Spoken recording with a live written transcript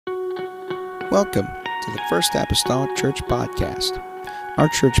Welcome to the First Apostolic Church Podcast. Our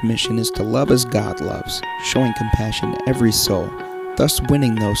church mission is to love as God loves, showing compassion to every soul, thus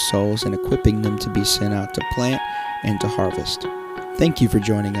winning those souls and equipping them to be sent out to plant and to harvest. Thank you for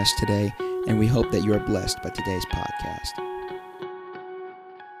joining us today, and we hope that you are blessed by today's podcast.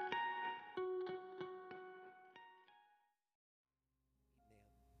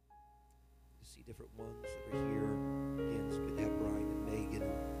 See different ones that are here. Again, it's good to have Brian and Megan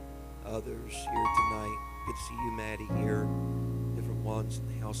and others here tonight. Good to see you, Maddie, here. Different ones in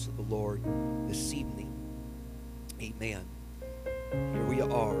the house of the Lord this evening. Amen. Here we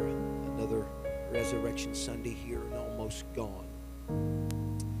are, another Resurrection Sunday here and almost gone.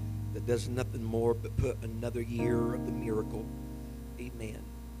 That does nothing more but put another year of the miracle, amen,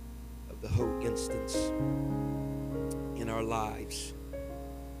 of the whole instance in our lives.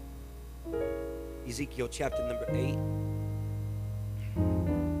 Ezekiel chapter number 8.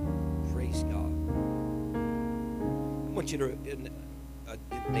 Praise God. I want you to, I didn't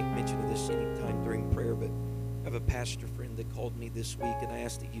make mention of this any time during prayer, but I have a pastor friend that called me this week, and I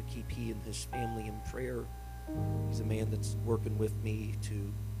asked that you keep he and his family in prayer. He's a man that's working with me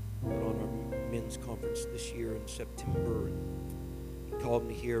to put on our men's conference this year in September. And he called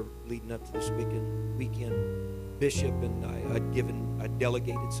me here leading up to this weekend. Bishop, and I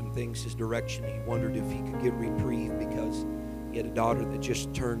delegated some things his direction. He wondered if he could get reprieve because he had a daughter that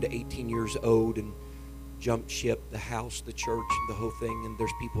just turned 18 years old and jumped ship, the house, the church, the whole thing. And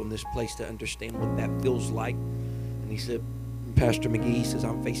there's people in this place to understand what that feels like. And he said, Pastor McGee, he says,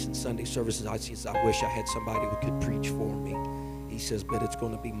 I'm facing Sunday services. I wish I had somebody who could preach for me. He says, but it's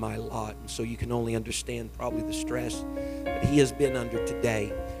going to be my lot. And so you can only understand probably the stress that he has been under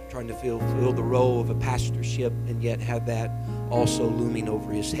today, trying to fulfill the role of a pastorship and yet have that also looming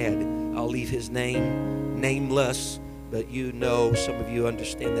over his head. I'll leave his name nameless, but you know, some of you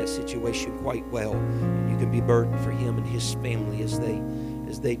understand that situation quite well. And you can be burdened for him and his family as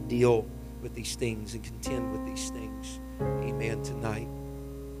they deal with these things and contend with these things. Amen tonight.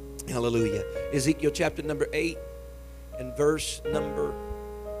 Hallelujah. Ezekiel chapter number 8 and verse number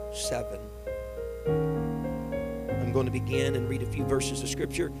 7. I'm going to begin and read a few verses of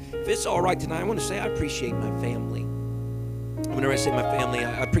Scripture. If it's all right tonight, I want to say I appreciate my family. Whenever I say my family,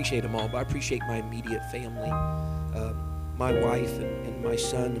 I appreciate them all, but I appreciate my immediate family. My wife and my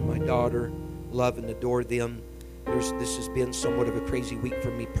son and my daughter, love and adore them. This has been somewhat of a crazy week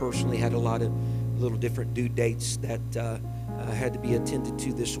for me personally. Had a lot of little different due dates that had to be attended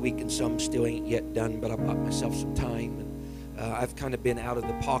to this week, and some still ain't yet done, but I bought myself some time. And I've kind of been out of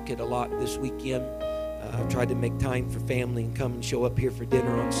the pocket a lot this weekend. I've tried to make time for family and come and show up here for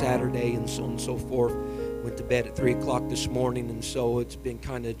dinner on Saturday and so on and so forth. Went to bed at 3 o'clock this morning, and so it's been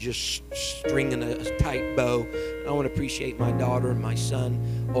kind of just stringing a tight bow. I want to appreciate my daughter and my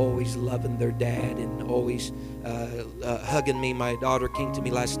son, always loving their dad and always hugging me. My daughter came to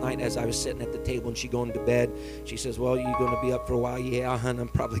me last night as I was sitting at the table, and she going to bed. She says, well, you going to be up for a while? Yeah, hon, I'm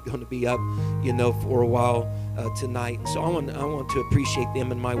probably going to be up, for a while tonight. And so I want to appreciate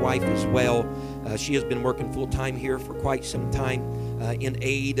them and my wife as well. She has been working full-time here for quite some time in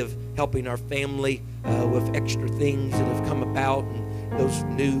aid of helping our family with extra things that have come about, and those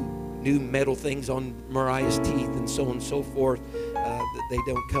new metal things on Mariah's teeth and so on and so forth. That they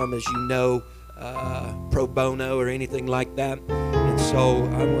don't come, as you know, pro bono or anything like that. And so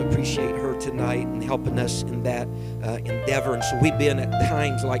I want to appreciate her tonight and helping us in that endeavor. And so we've been at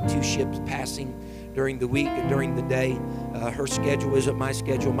times like two ships passing during the week and during the day. Her schedule isn't my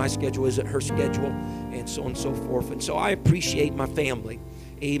schedule isn't her schedule, and so on and so forth. And so I appreciate my family.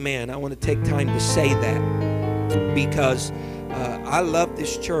 Amen. I want to take time to say that because I love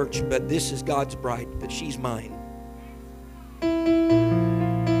this church, but this is God's bride, but she's mine. Amen.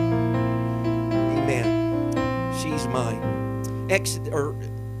 She's mine.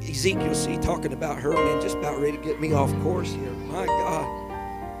 Ezekiel, see, talking about her, man, just about ready to get me off course here. My God.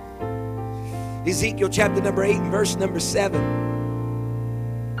 Ezekiel chapter number 8 and verse number 7.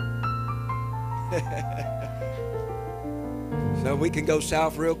 So we can go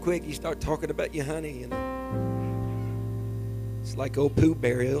south real quick. You start talking about your honey, It's like old Pooh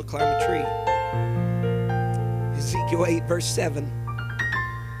Bear. He'll climb a tree. Ezekiel 8 verse 7.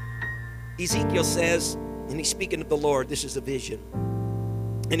 Ezekiel says, and he's speaking of the Lord. This is a vision.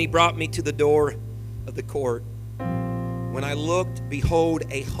 And he brought me to the door of the court. When I looked, behold,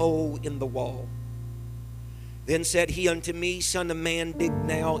 a hole in the wall. Then said he unto me, Son of man, dig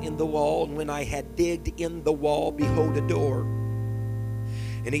now in the wall. And when I had digged in the wall, behold, a door.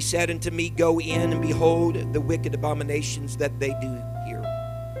 And he said unto me, Go in, and behold the wicked abominations that they do here.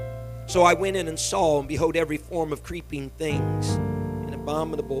 So I went in and saw, and behold, every form of creeping things and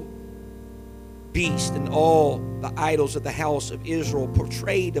abominable beast and all the idols of the house of Israel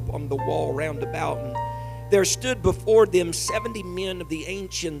portrayed upon the wall round about. And there stood before them 70 men of the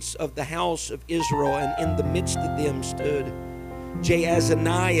ancients of the house of Israel, and in the midst of them stood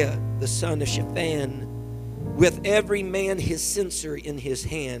Jaazaniah the son of Shaphan, with every man his censer in his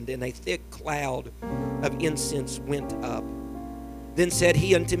hand, and a thick cloud of incense went up. Then said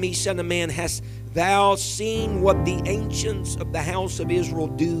he unto me, Son of man, hast thou seen what the ancients of the house of Israel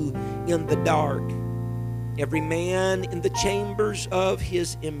do in the dark? Every man in the chambers of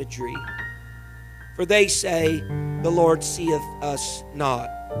his imagery. For they say, The Lord seeth us not.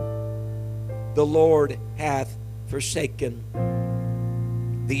 The Lord hath forsaken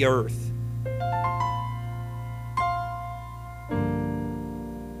the earth.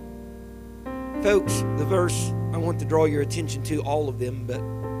 Folks, the verse I want to draw your attention to, all of them, but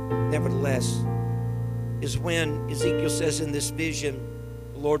nevertheless, is when Ezekiel says in this vision,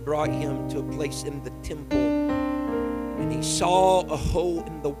 the Lord brought him to a place in the temple, and he saw a hole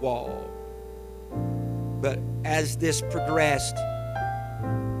in the wall. But as this progressed,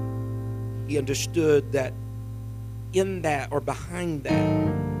 he understood that in that, or behind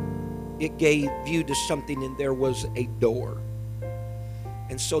that, it gave view to something, and there was a door.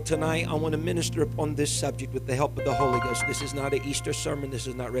 And so tonight I want to minister upon this subject with the help of the Holy Ghost. This is not an Easter sermon. This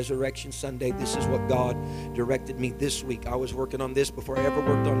is not Resurrection Sunday. This is what God directed me this week. I was working on this before I ever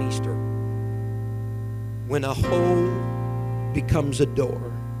worked on Easter. When a hole becomes a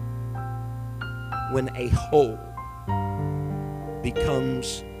door. When a hole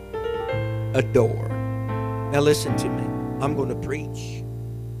becomes a door. Now listen to me. I'm going to preach.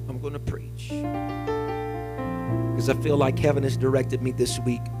 I'm going to preach. Because I feel like heaven has directed me this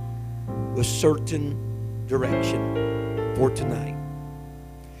week with certain direction for tonight.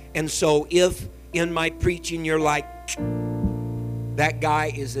 And so if in my preaching you're like, that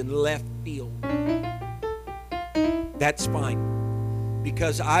guy is in left field, that's fine.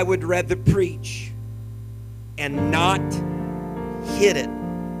 Because I would rather preach and not hit it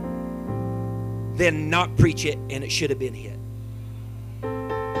than not preach it and it should have been hit.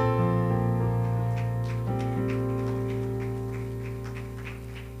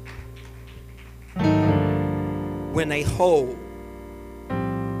 When a hole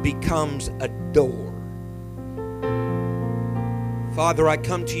becomes a door. Father, I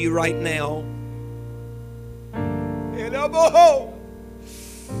come to you right now.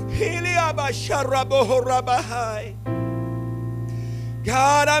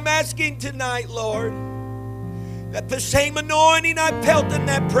 God, I'm asking tonight, Lord, that the same anointing I felt in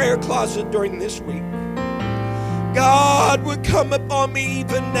that prayer closet during this week, God, would come upon me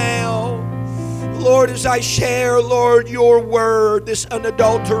even now. Lord, as I share, Lord, your word, this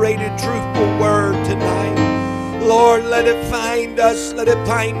unadulterated, truthful word tonight. Lord, let it find us. Let it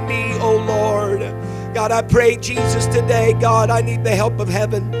find me, oh Lord. God, I pray, Jesus, today, God, I need the help of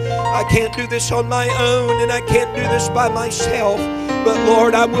heaven. I can't do this on my own, and I can't do this by myself. But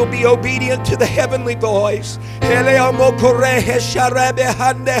Lord, I will be obedient to the heavenly voice.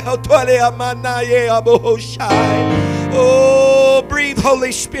 Oh, breathe,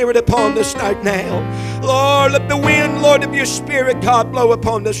 Holy Spirit, upon us right now. Lord, let the wind, Lord, of your Spirit, God, blow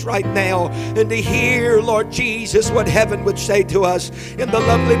upon us right now. And to hear, Lord Jesus, what heaven would say to us. In the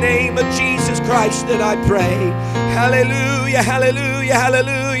lovely name of Jesus Christ that I pray. Hallelujah, hallelujah,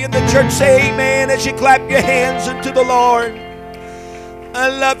 hallelujah. And the church say amen as you clap your hands unto the Lord. I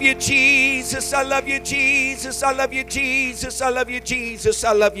love you, Jesus. I love you, Jesus. I love you, Jesus. I love you, Jesus.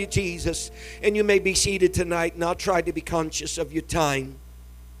 I love you, Jesus. And you may be seated tonight, and I'll try to be conscious of your time.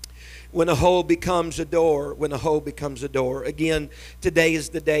 When a hole becomes a door, when a hole becomes a door. Again, today is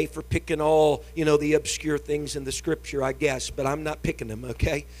the day for picking all, the obscure things in the scripture, I guess. But I'm not picking them,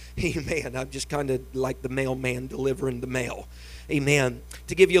 okay? Amen. I'm just kind of like the mailman delivering the mail. Amen.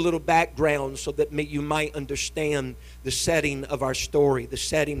 To give you a little background so that you might understand the setting of our story, the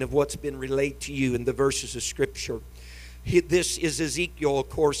setting of what's been relayed to you in the verses of Scripture. This is Ezekiel, of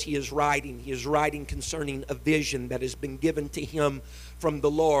course, he is writing. He is writing concerning a vision that has been given to him from the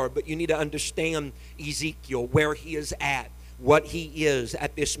Lord. But you need to understand Ezekiel, where he is at, what he is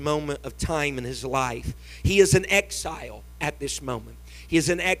at this moment of time in his life. He is an exile at this moment. He is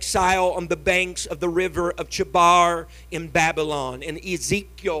an exile on the banks of the river of Chebar in Babylon. And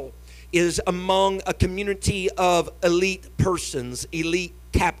Ezekiel is among a community of elite persons, elite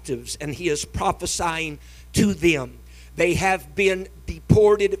captives, and he is prophesying to them. They have been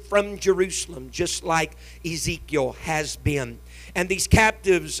deported from Jerusalem, just like Ezekiel has been. And these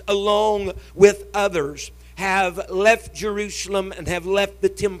captives, along with others, have left Jerusalem and have left the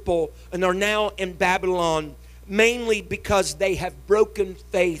temple and are now in Babylon, mainly because they have broken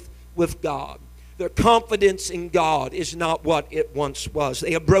faith with God. Their confidence in God is not what it once was.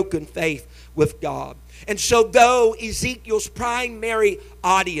 They have broken faith with God. And so though Ezekiel's primary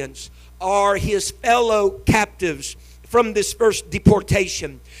audience are his fellow captives from this first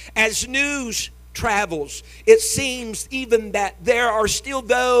deportation, as news travels, it seems even that there are still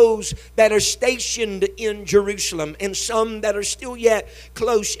those that are stationed in Jerusalem and some that are still yet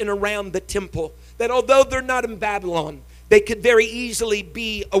close and around the temple, that although they're not in Babylon, they could very easily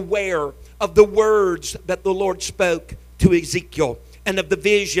be aware of the words that the Lord spoke to Ezekiel and of the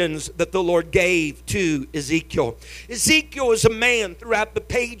visions that the Lord gave to Ezekiel. Ezekiel is a man throughout the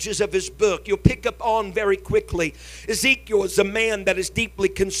pages of his book. You'll pick up on very quickly. Ezekiel is a man that is deeply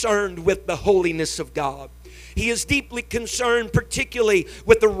concerned with the holiness of God. He is deeply concerned particularly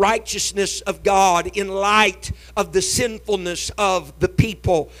with the righteousness of God in light of the sinfulness of the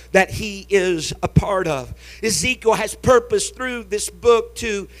people that he is a part of. Ezekiel has purpose through this book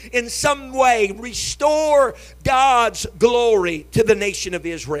to, in some way, restore God's glory to the nation of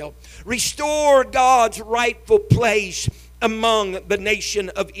Israel. Restore God's rightful place among the nation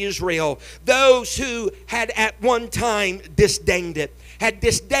of Israel. Those who had at one time disdained it, had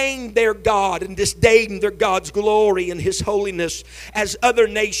disdained their God and disdained their God's glory and his holiness as other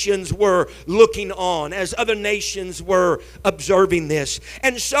nations were looking on, as other nations were observing this.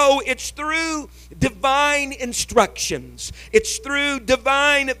 And so it's through divine instructions, it's through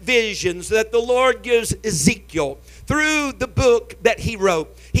divine visions that the Lord gives Ezekiel through the book that he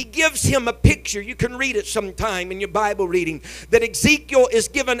wrote. He gives him a picture. You can read it sometime in your Bible reading. That Ezekiel is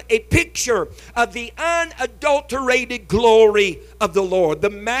given a picture of the unadulterated glory of the Lord. The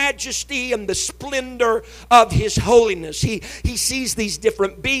majesty and the splendor of his holiness. He sees these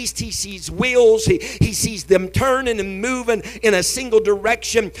different beasts. He sees wheels. He sees them turning and moving in a single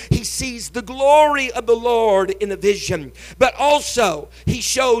direction. He sees the glory of the Lord in a vision. But also, he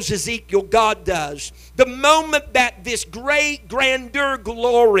shows Ezekiel, God does, the moment that this great grandeur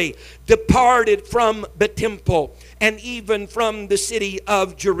glory departed from the temple and even from the city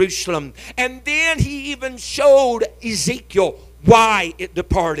of Jerusalem. And then he even showed Ezekiel why it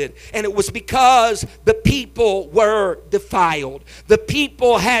departed. And it was because the people were defiled. The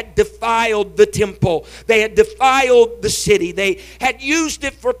people had defiled the temple. They had defiled the city. They had used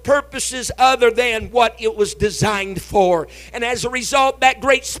it for purposes other than what it was designed for. And as a result, that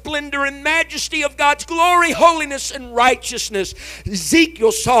great splendor and majesty of God's glory, holiness, and righteousness,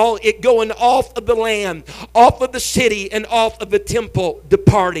 Ezekiel saw it going off of the land, off of the city, and off of the temple,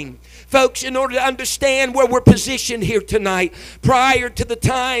 departing. Folks, in order to understand where we're positioned here tonight, prior to the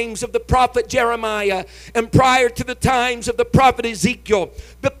times of the prophet Jeremiah and prior to the times of the prophet Ezekiel,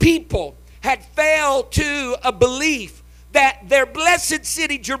 the people had failed to a belief that their blessed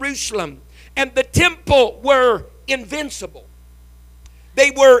city Jerusalem and the temple were invincible.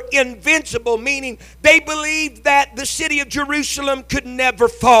 They were invincible, meaning they believed that the city of Jerusalem could never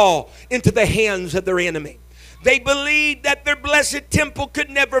fall into the hands of their enemy. They believed that their blessed temple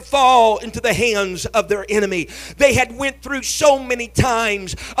could never fall into the hands of their enemy. They had went through so many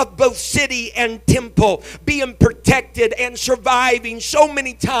times of both city and temple being protected and surviving so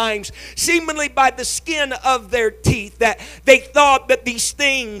many times, seemingly by the skin of their teeth, that they thought that these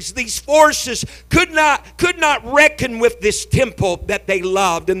things, these forces could not reckon with this temple that they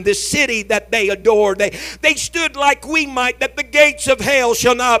loved and this city that they adored. They stood like we might, that the gates of hell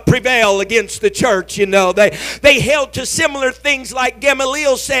shall not prevail against the church, you know. They held to similar things like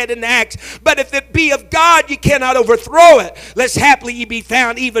Gamaliel said in Acts, but if it be of God, you cannot overthrow it, lest haply ye be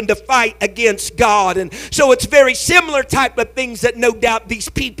found even to fight against God. And so it's very similar type of things that no doubt these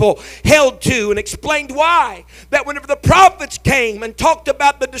people held to, and explained why. That whenever the prophets came and talked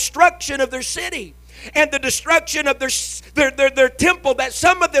about the destruction of their city and the destruction of their temple, that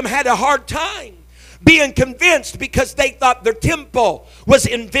some of them had a hard time being convinced, because they thought their temple was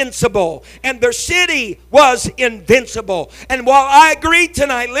invincible and their city was invincible. And while I agree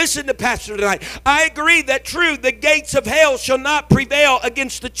tonight, listen to Pastor tonight, I agree that true, the gates of hell shall not prevail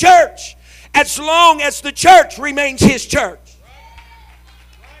against the church as long as the church remains his church.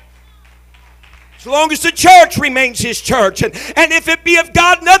 As long as the church remains his church. And if it be of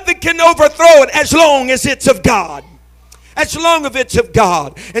God, nothing can overthrow it as long as it's of God. As long as it's of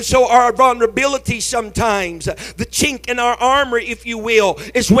God. And so our vulnerability sometimes, the chink in our armor, if you will,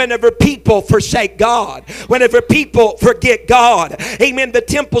 is whenever people forsake God. Whenever people forget God. Amen. The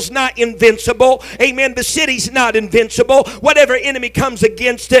temple's not invincible. Amen. The city's not invincible. Whatever enemy comes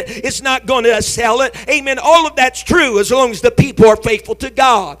against it, it's not going to assail it. Amen. All of that's true as long as the people are faithful to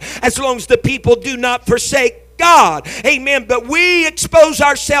God. As long as the people do not forsake God. Amen. But we expose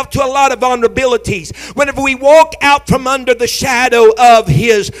ourselves to a lot of vulnerabilities whenever we walk out from under the shadow of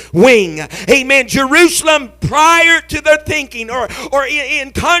His wing. Amen. Jerusalem, prior to their thinking, or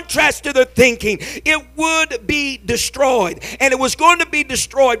in contrast to their thinking, it would be destroyed. And it was going to be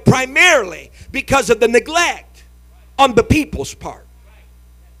destroyed primarily because of the neglect on the people's part.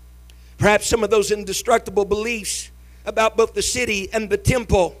 Perhaps some of those indestructible beliefs about both the city and the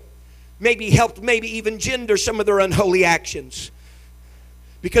temple maybe helped, maybe even gender some of their unholy actions.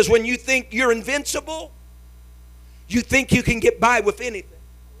 Because when you think you're invincible, you think you can get by with anything.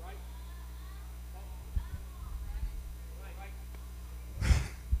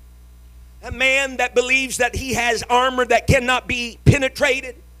 A man that believes that he has armor that cannot be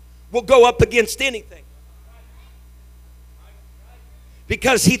penetrated will go up against anything,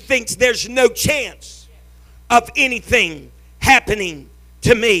 because he thinks there's no chance of anything happening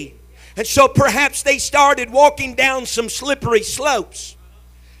to me. And so perhaps they started walking down some slippery slopes,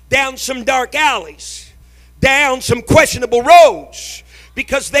 down some dark alleys, down some questionable roads,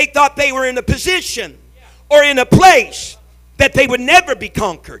 because they thought they were in a position or in a place that they would never be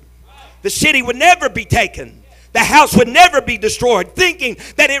conquered. The city would never be taken. The house would never be destroyed, thinking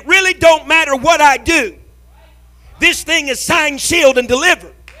that it really don't matter what I do. This thing is signed, sealed, and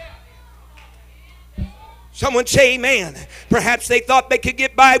delivered. Someone say amen. Perhaps they thought they could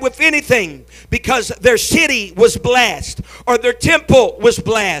get by with anything because their city was blessed or their temple was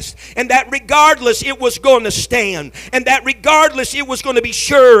blessed, and that regardless it was going to stand, and that regardless it was going to be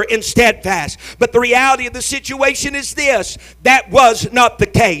sure and steadfast. But the reality of the situation is this: that was not the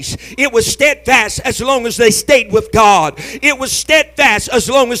case. It was steadfast as long as they stayed with God. It was steadfast as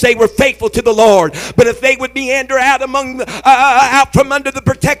long as they were faithful to the Lord. But if they would meander out out from under the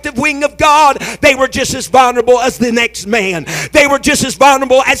protective wing of God, they were just as vulnerable as the next man. They were just as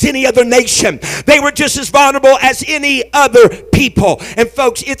vulnerable as any other nation. They were just as vulnerable as any other people. And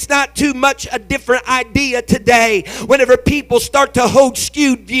folks, it's not too much a different idea today whenever people start to hold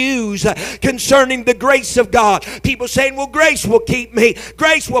skewed views concerning the grace of God. People saying, well, grace will keep me.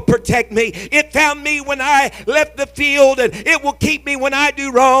 Grace will protect me. It found me when I left the field, and it will keep me when I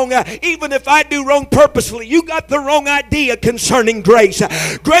do wrong, even if I do wrong purposefully. You got the wrong idea concerning grace.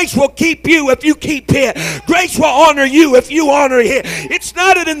 Grace will keep you if you keep it. Grace will honor you if you honor it. It's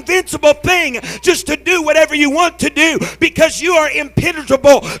not an invincible thing just to do whatever you want to do because you are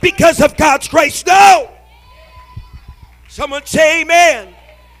impenetrable because of God's grace. No! Someone say amen.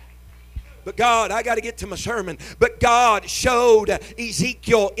 But God, I got to get to my sermon. But God showed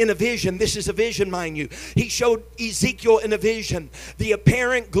Ezekiel in a vision. This is a vision, mind you. He showed Ezekiel in a vision the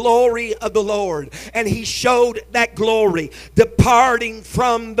apparent glory of the Lord. And He showed that glory departing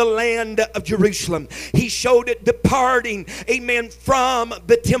from the land of Jerusalem. He showed it departing, amen, from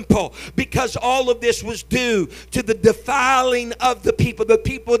the temple. Because all of this was due to the defiling of the people. The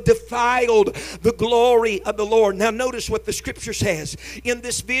people defiled the glory of the Lord. Now notice what the scripture says. In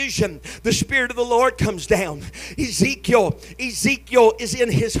this vision, the Spirit of the Lord comes down. Ezekiel is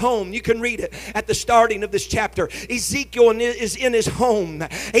in his home. You can read it at the starting of this chapter. Ezekiel is in his home.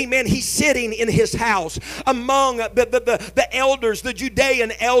 Amen. He's sitting in his house among the elders. The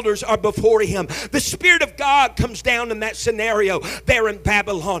Judean elders are before him. The Spirit of God comes down in that scenario there in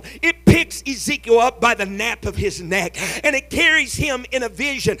Babylon. It picks Ezekiel up by the nape of his neck, and it carries him in a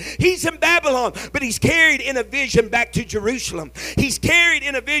vision. He's in Babylon, but he's carried in a vision back to Jerusalem. He's carried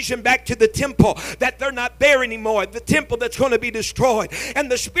in a vision back to the temple that they're not there anymore, the temple that's going to be destroyed. And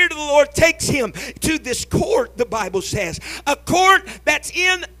the Spirit of the Lord takes him to this court, the Bible says, a court that's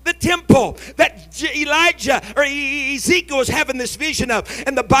in the temple that Elijah or Ezekiel is having this vision of.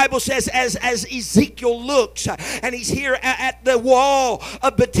 And the Bible says as Ezekiel looks, and he's here at the wall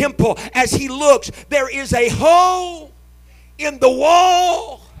of the temple, as he looks, there is a hole in the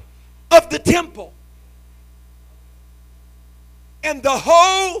wall of the temple. And the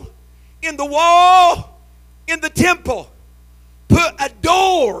hole in the wall in the temple put a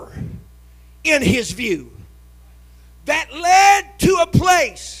door in his view that led to a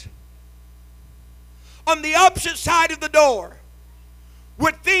place on the opposite side of the door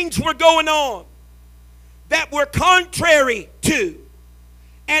where things were going on that were contrary to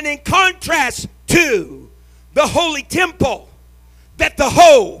and in contrast to the holy temple that the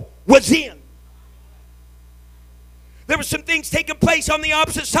hole was in. There were some things taking place on the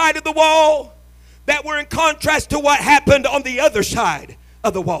opposite side of the wall that were in contrast to what happened on the other side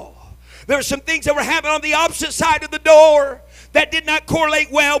of the wall. There were some things that were happening on the opposite side of the door that did not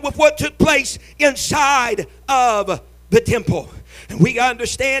correlate well with what took place inside of the temple. And we got to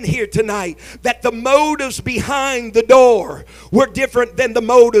understand here tonight that the motives behind the door were different than the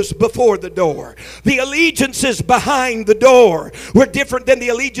motives before the door. The allegiances behind the door were different than the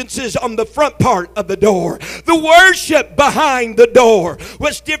allegiances on the front part of the door. The worship behind the door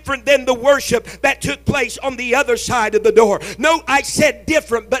was different than the worship that took place on the other side of the door. No, I said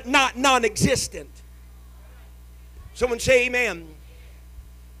different, but not non-existent. Someone say amen.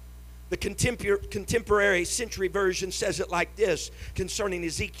 The contemporary century version says it like this concerning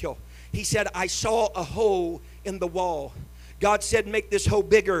Ezekiel. He said, I saw a hole in the wall. God said, make this hole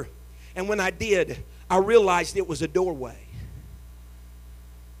bigger. And when I did, I realized it was a doorway.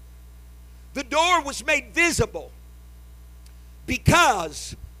 The door was made visible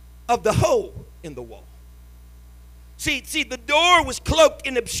because of the hole in the wall. See, the door was cloaked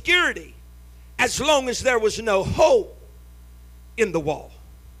in obscurity as long as there was no hole in the wall.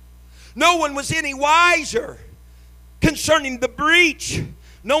 No one was any wiser concerning the breach.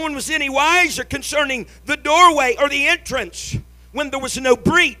 No one was any wiser concerning the doorway or the entrance when there was no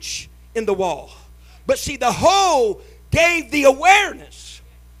breach in the wall. But see, the hole gave the awareness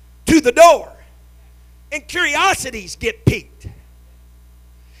to the door. And curiosities get piqued.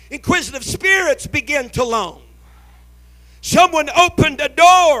 Inquisitive spirits begin to long. Someone opened a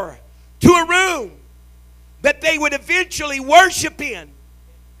door to a room that they would eventually worship in.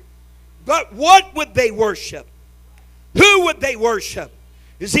 But what would they worship? Who would they worship?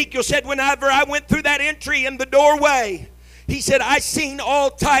 Ezekiel said, whenever I went through that entry in the doorway, he said, I seen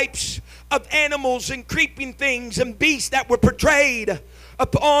all types of animals and creeping things and beasts that were portrayed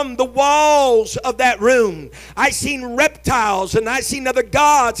upon the walls of that room. I seen reptiles and I seen other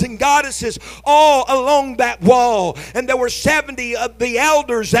gods and goddesses all along that wall. And there were 70 of the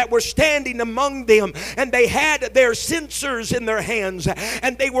elders that were standing among them. And they had their censers in their hands.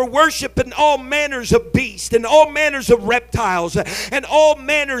 And they were worshiping all manners of beasts and all manners of reptiles and all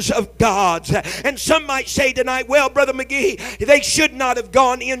manners of gods. And some might say tonight, well, Brother McGee, they should not have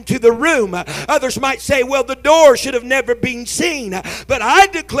gone into the room. Others might say, well, the door should have never been seen. But I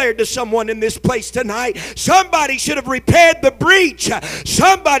declared to someone in this place tonight, somebody should have repaired the breach.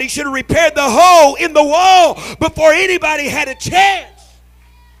 Somebody should have repaired the hole in the wall before anybody had a chance.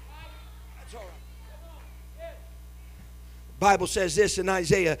 That's all right. The Bible says this in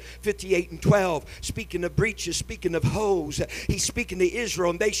Isaiah 58:12, speaking of breaches, speaking of holes, he's speaking to Israel,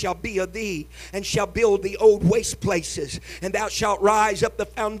 and they shall be of thee, and shall build the old waste places, and thou shalt rise up the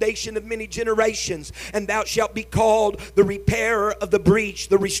foundation of many generations, and thou shalt be called the repairer of the breach,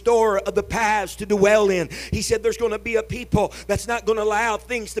 the restorer of the paths to dwell in. He said there's going to be a people that's not going to allow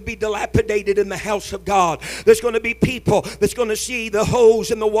things to be dilapidated in the house of God. There's going to be people that's going to see the holes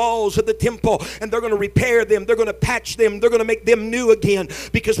in the walls of the temple, and they're going to repair them, they're going to patch them, they're going to make them new again.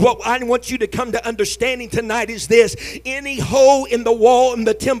 Because what I want you to come to understanding tonight is this: any hole in the wall in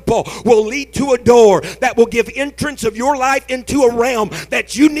the temple will lead to a door that will give entrance of your life into a realm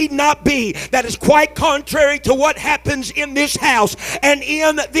that you need not be, that is quite contrary to what happens in this house and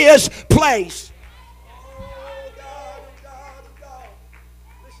in this place.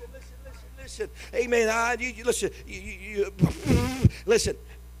 Listen. Amen. Listen.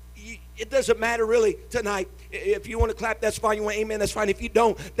 It doesn't matter really tonight. If you want to clap, that's fine. You want amen, that's fine. If you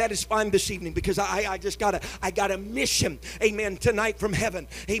don't, that is fine this evening, because I got a mission, amen, tonight from heaven.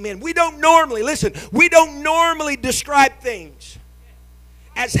 Amen. We don't normally describe things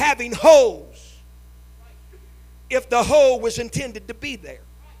as having holes if the hole was intended to be there.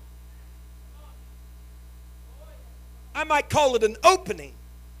 I might call it an opening,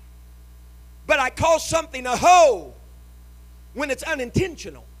 but I call something a hole when it's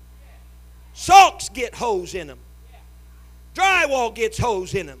unintentional. Socks get holes in them. Drywall gets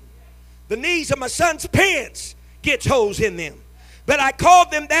holes in them. The knees of my son's pants gets holes in them. But I call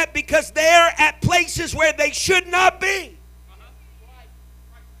them that because they're at places where they should not be.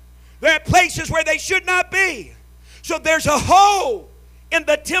 They're at places where they should not be. So there's a hole in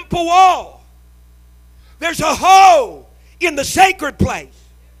the temple wall. There's a hole in the sacred place.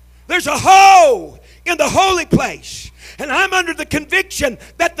 There's a hole in the holy place. And I'm under the conviction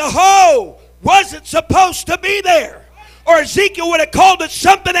that the hole wasn't supposed to be there. Or Ezekiel would have called it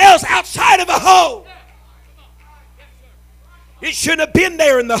something else outside of a hole. It shouldn't have been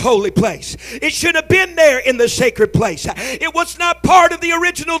there in the holy place. It shouldn't have been there in the sacred place. It was not part of the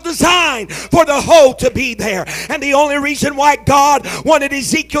original design for the hole to be there. And the only reason why God wanted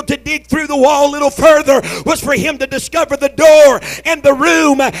Ezekiel to dig through the wall a little further was for him to discover the door and the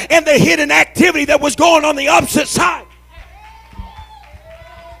room and the hidden activity that was going on the opposite side.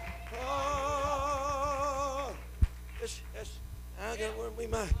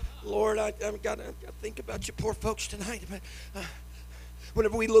 Lord, I got to think about you poor folks tonight. But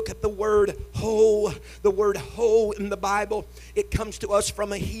Whenever we look at the word hoe in the Bible, it comes to us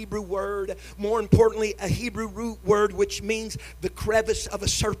from a Hebrew word. More importantly, a Hebrew root word which means the crevice of a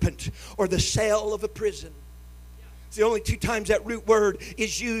serpent or the cell of a prison. It's the only two times that root word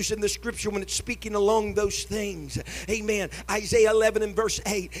is used in the scripture when it's speaking along those things. Amen. Isaiah 11 and verse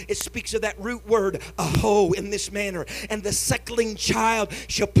 8, it speaks of that root word, a hoe, in this manner. And the suckling child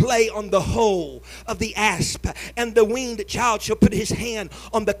shall play on the hole of the asp, and the weaned child shall put his hand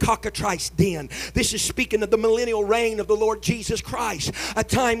on the cockatrice den. This is speaking of the millennial reign of the Lord Jesus Christ, a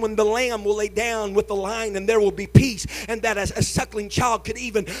time when the lamb will lay down with the lion and there will be peace, and that as a suckling child could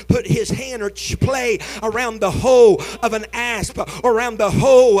even put his hand or play around the hole of an asp, or around the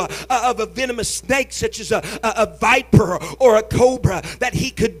hole of a venomous snake such as a viper or a cobra, that he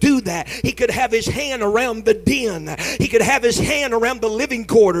could do that. He could have his hand around the den. He could have his hand around the living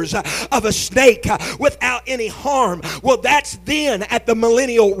quarters of a snake without any harm. Well, that's then at the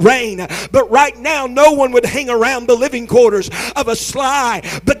millennial reign. But right now, no one would hang around the living quarters of a sly,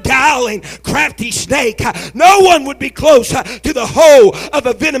 beguiling, crafty snake. No one would be close to the hole of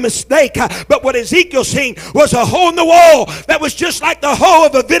a venomous snake. But what Ezekiel seen was a hole in the wall that was just like the hole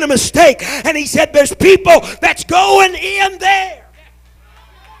of a venomous snake. And he said, there's people that's going in there.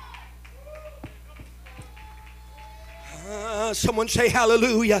 Someone say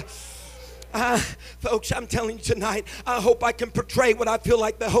hallelujah. Folks, I'm telling you tonight, I hope I can portray what I feel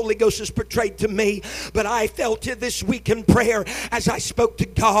like the Holy Ghost has portrayed to me. But I felt it this week in prayer as I spoke to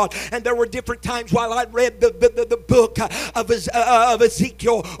God. And there were different times while I read the book of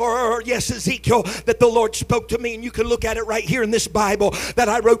Ezekiel, or Ezekiel, that the Lord spoke to me. And you can look at it right here in this Bible that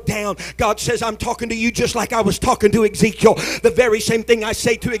I wrote down. God says, I'm talking to you just like I was talking to Ezekiel. The very same thing I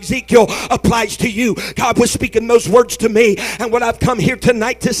say to Ezekiel applies to you. God was speaking those words to me. And what I've come here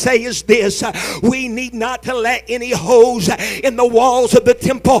tonight to say is this. We need not to let any holes in the walls of the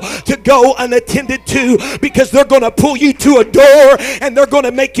temple to go unattended to, because they're going to pull you to a door and they're going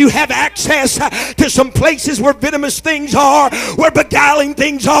to make you have access to some places where venomous things are, where beguiling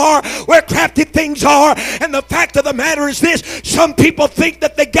things are, where crafty things are. And the fact of the matter is this: some people think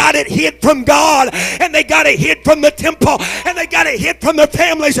that they got it hid from God, and they got it hid from the temple, and they got it hid from their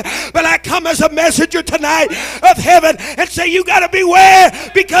families. But I come as a messenger tonight of heaven and say, you got to beware,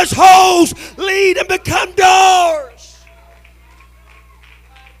 because holes lead and become doors.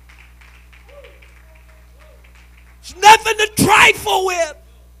 It's nothing to trifle with.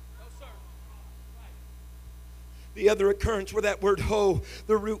 The other occurrence where that word hoe,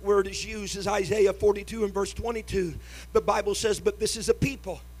 the root word, is used is Isaiah 42 and verse 22. The Bible says, but this is a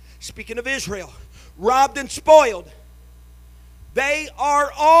people, speaking of Israel, robbed and spoiled. They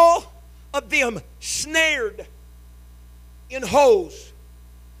are all of them snared in holes,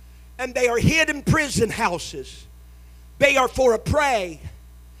 and they are hid in prison houses. They are for a prey,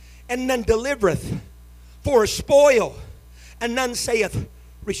 and none delivereth, for a spoil, and none saith,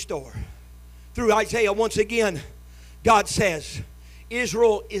 restore. Through Isaiah, once again, God says,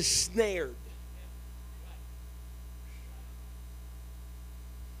 Israel is snared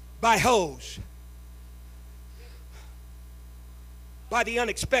by holes, by the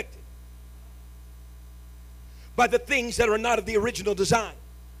unexpected, by the things that are not of the original design.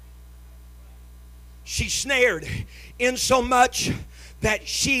 She's snared in so much that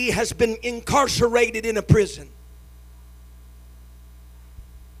she has been incarcerated in a prison.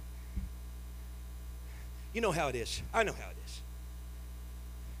 You know how it is. I know how it is.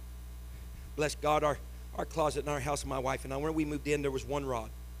 Bless God, our closet in our house, my wife and I, when we moved in, there was one rod.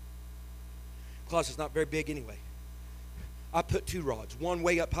 Closet's not very big anyway. I put two rods. One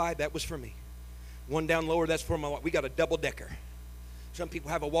way up high, that was for me. One down lower, that's for my wife. We got a double-decker. Some people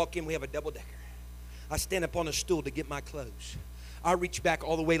have a walk-in, we have a double-decker. I stand up on a stool to get my clothes. I reach back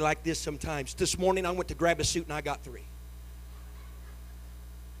all the way like this sometimes. This morning I went to grab a suit and I got three.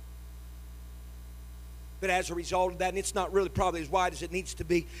 But as a result of that, and it's not really probably as wide as it needs to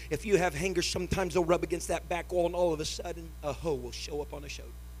be, if you have hangers, sometimes they'll rub against that back wall and all of a sudden a hoe will show up on the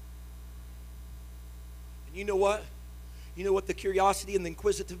shoulder. And you know what? You know what the curiosity and the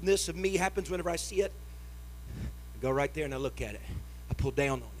inquisitiveness of me happens whenever I see it? I go right there and I look at it. I pull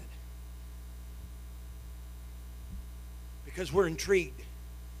down on it. Because we're intrigued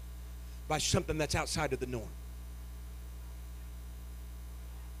by something that's outside of the norm.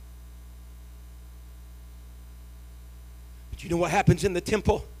 But you know what happens in the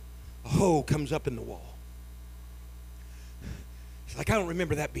temple? A hole comes up in the wall. It's like, I don't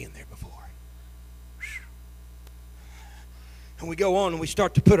remember that being there before. And we go on and we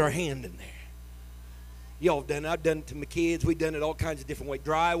start to put our hand in there. Y'all have done it. I've done it to my kids. We've done it all kinds of different ways.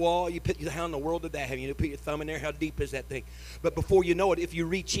 Drywall, you put, how in the world did that have? You put your thumb in there. How deep is that thing? But before you know it, if you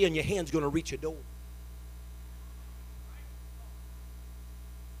reach in, your hand's going to reach a door.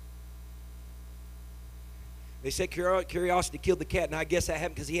 They said curiosity killed the cat, and I guess that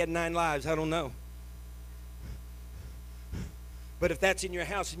happened because he had 9 lives. I don't know. But if that's in your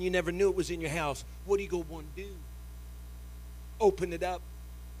house and you never knew it was in your house, what are you going to want to do? Open it up.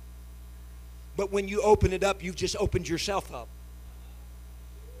 But when you open it up, you've just opened yourself up.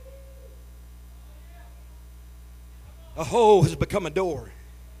 A hole has become a door.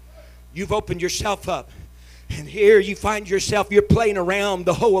 You've opened yourself up. And here you find yourself, you're playing around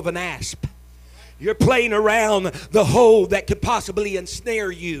the hole of an asp. You're playing around the hole that could possibly ensnare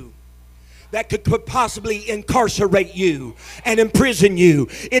you, that could possibly incarcerate you and imprison you.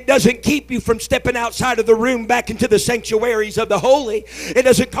 It doesn't keep you from stepping outside of the room back into the sanctuaries of the holy. It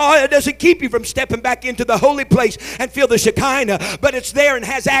doesn't keep you from stepping back into the holy place and feel the Shekinah, but it's there and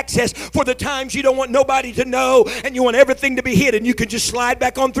has access for the times you don't want nobody to know and you want everything to be hidden. You can just slide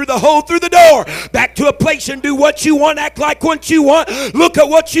back on through the hole, through the door, back to a place and do what you want, act like what you want, look at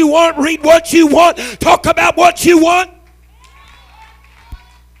what you want, read what you want, talk about what you want.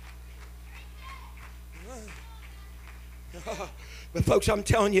 But folks, I'm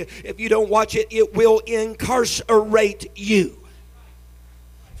telling you, if you don't watch it, it will incarcerate you.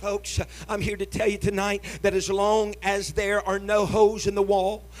 Folks, I'm here to tell you tonight that as long as there are no holes in the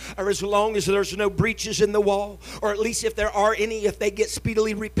wall, or as long as there's no breaches in the wall, or at least if there are any, if they get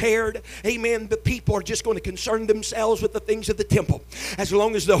speedily repaired, amen, the people are just going to concern themselves with the things of the temple. As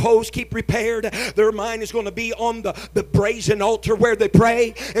long as the holes keep repaired, their mind is going to be on the brazen altar where they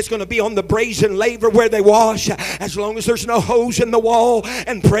pray. It's going to be on the brazen laver where they wash. As long as there's no holes in the wall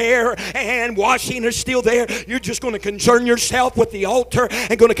and prayer and washing are still there, you're just going to concern yourself with the altar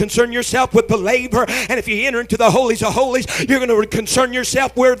and going to concern yourself with the laver. And if you enter into the holies of holies, you're going to concern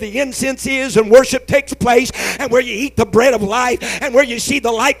yourself where the incense is and worship takes place and where you eat the bread of life and where you see the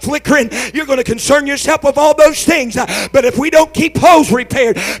light flickering. You're going to concern yourself with all those things. But if we don't keep holes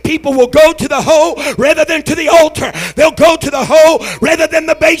repaired, people will go to the hole rather than to the altar. They'll go to the hole rather than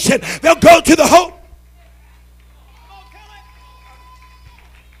the basin. They'll go to the hole.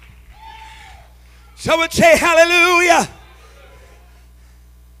 So would say hallelujah.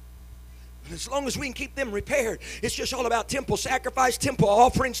 As long as we can keep them repaired, it's just all about temple sacrifice, temple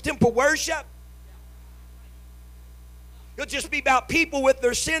offerings, temple worship. It'll just be about people with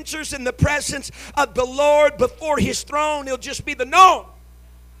their censers in the presence of the Lord before His throne. It'll just be the norm.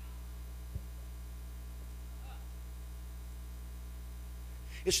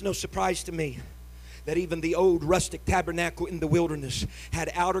 It's no surprise to me that even the old rustic tabernacle in the wilderness had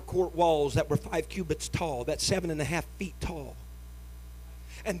outer court walls that were 5 cubits tall, that's 7.5 feet tall.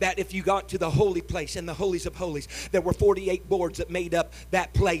 And that if you got to the holy place and the holies of holies, there were 48 boards that made up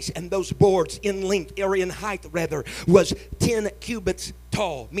that place. And those boards in length, or in height rather, was 10 cubits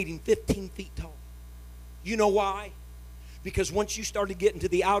tall, meaning 15 feet tall. You know why? Because once you started getting to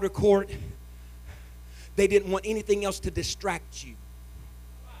the outer court, they didn't want anything else to distract you.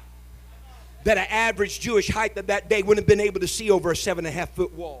 That an average Jewish height of that day wouldn't have been able to see over a 7.5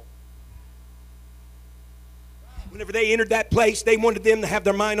 foot wall. Whenever they entered that place, they wanted them to have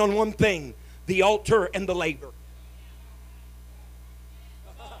their mind on one thing: the altar and the laver.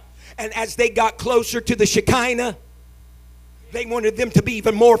 And as they got closer to the Shekinah, they wanted them to be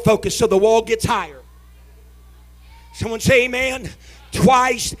even more focused, so the wall gets higher. Someone say amen.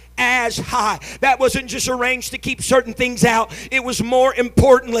 Twice as high. That wasn't just arranged to keep certain things out. It was more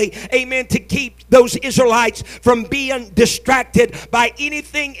importantly, amen, to keep those Israelites from being distracted by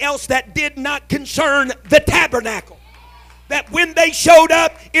anything else that did not concern the tabernacle. That when they showed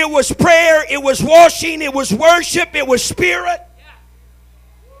up, it was prayer, it was washing, it was worship, it was spirit.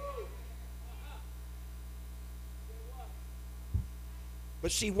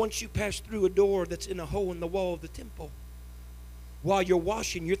 But see, once you pass through a door that's in a hole in the wall of the temple, while you're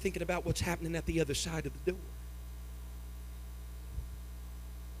washing, you're thinking about what's happening at the other side of the door.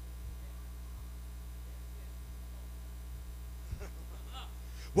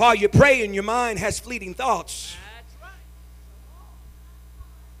 While you're praying, your mind has fleeting thoughts.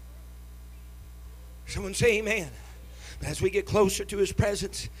 Someone say amen. But as we get closer to His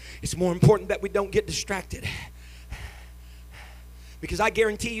presence, it's more important that we don't get distracted. Because I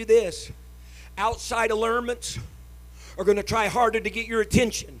guarantee you this, outside allurements are going to try harder to get your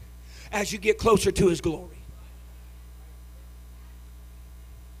attention as you get closer to His glory.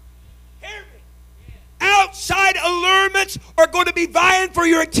 Hear me. Outside allurements are going to be vying for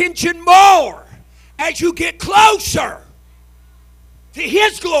your attention more as you get closer to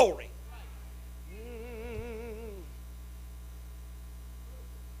His glory.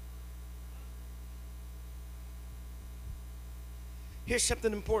 Here's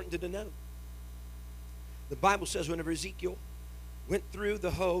something important to know. The Bible says whenever Ezekiel went through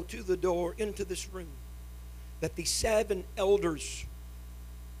the hole to the door into this room, that the 7 elders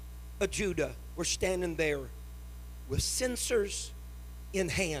of Judah were standing there with censers in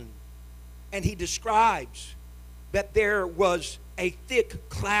hand. And he describes that there was a thick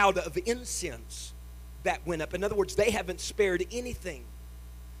cloud of incense that went up. In other words, they haven't spared anything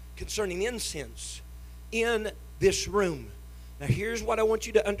concerning incense in this room. Now here's what I want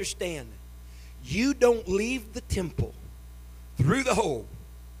you to understand. You don't leave the temple through the hole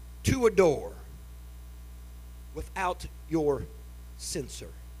to a door without your censer.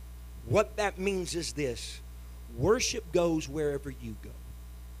 What that means is this: worship goes wherever you go.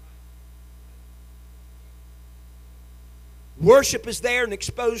 Worship is there and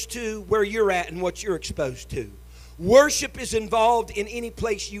exposed to where you're at and what you're exposed to. Worship is involved in any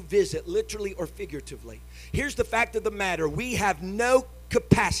place you visit, literally or figuratively. Here's the fact of the matter. We have no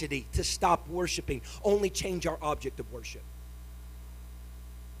capacity to stop worshiping, only change our object of worship.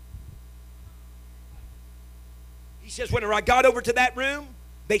 He says, whenever I got over to that room,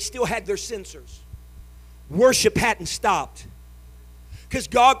 they still had their censers. Worship hadn't stopped. Because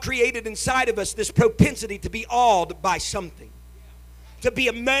God created inside of us this propensity to be awed by something, to be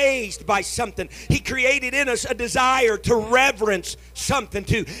amazed by something. He created in us a desire to reverence something,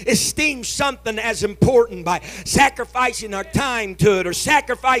 to esteem something as important by sacrificing our time to it, or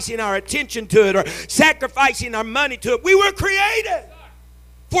sacrificing our attention to it, or sacrificing our money to it. We were created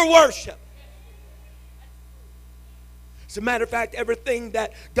for worship. As a matter of fact, everything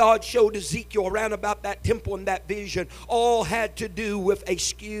that God showed Ezekiel around about that temple and that vision all had to do with a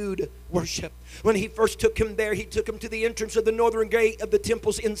skewed worship. When he first took him there, he took him to the entrance of the northern gate of the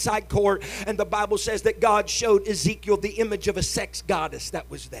temple's inside court. And the Bible says that God showed Ezekiel the image of a sex goddess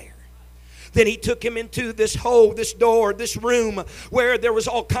that was there. Then he took him into this hole, this door, this room where there was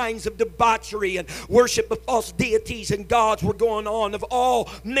all kinds of debauchery and worship of false deities and gods were going on, of all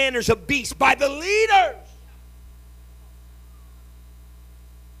manners of beasts by the leaders.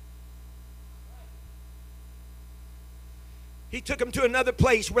 He took him to another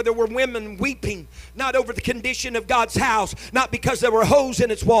place where there were women weeping, not over the condition of God's house, not because there were holes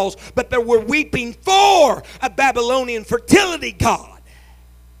in its walls, but they were weeping for a Babylonian fertility god.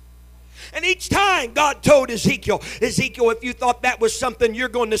 And each time God told Ezekiel, Ezekiel, if you thought that was something, you're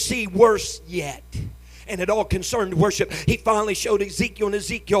going to see worse yet. And it all concerned worship. He finally showed Ezekiel, and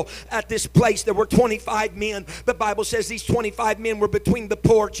Ezekiel at this place there were 25 men. The Bible says these 25 men were between the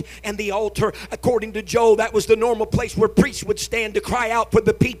porch and the altar. According to Joel, that was the normal place where priests would stand to cry out for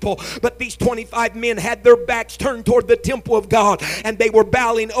the people. But these 25 men had their backs turned toward the temple of God, and they were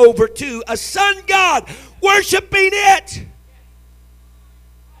bowing over to a sun god, worshiping it.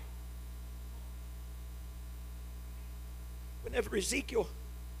 Whenever Ezekiel,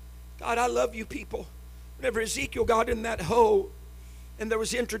 God, I love you people. Whenever Ezekiel got in that hole, and there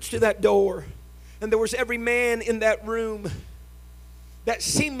was entrance to that door, and there was every man in that room that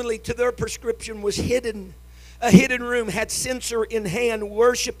seemingly to their prescription was hidden, a hidden room, had censer in hand,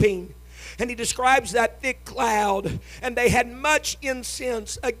 worshiping. And he describes that thick cloud, and they had much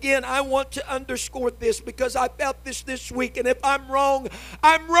incense. Again, I want to underscore this because I felt this week, and if I'm wrong,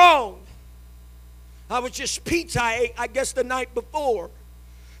 I'm wrong. I was just pizza I ate, I guess, the night before.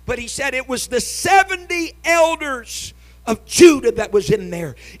 But he said it was the 70 elders of Judah that was in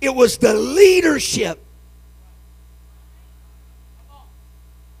there. It was the leadership.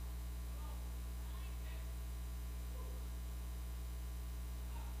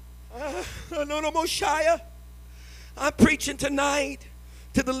 I'm preaching tonight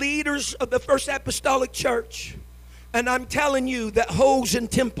to the leaders of the First Apostolic Church. And I'm telling you that holes in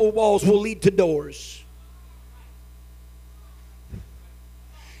temple walls will lead to doors.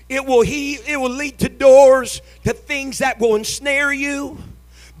 It will lead to doors, to things that will ensnare you,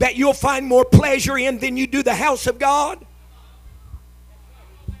 that you'll find more pleasure in than you do the house of God.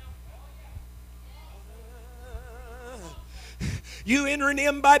 You entering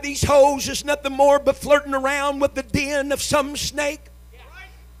in by these holes is nothing more but flirting around with the den of some snake.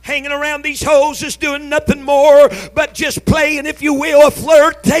 Hanging around these holes is doing nothing more but just playing, if you will, a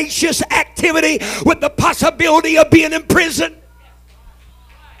flirtatious activity with the possibility of being in prison.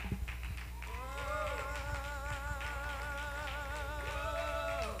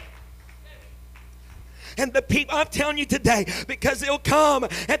 And the people, I'm telling you today, because they'll come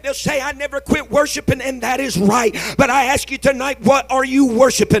and they'll say, I never quit worshiping, and that is right. But I ask you tonight, what are you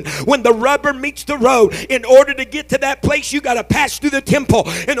worshiping? When the rubber meets the road, in order to get to that place, you got to pass through the temple.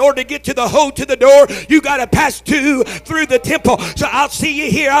 In order to get to the hole to the door, you got to pass through the temple. So I'll see you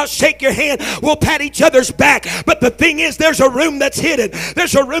here. I'll shake your hand. We'll pat each other's back. But the thing is, there's a room that's hidden.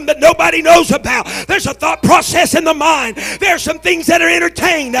 There's a room that nobody knows about. There's a thought process in the mind. There's some things that are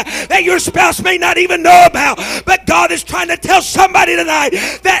entertained that your spouse may not even know about. But God is trying to tell somebody tonight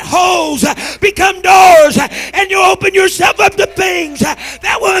that holes become doors, and you open yourself up to things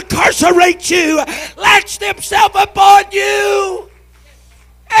that will incarcerate you, latch themselves upon you,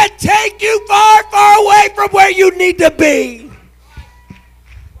 and take you far, far away from where you need to be.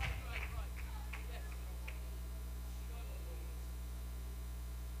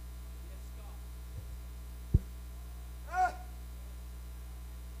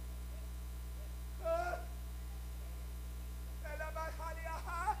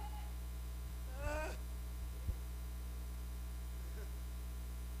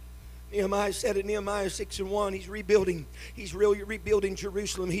 Nehemiah said in Nehemiah 6:1, he's rebuilding. He's really rebuilding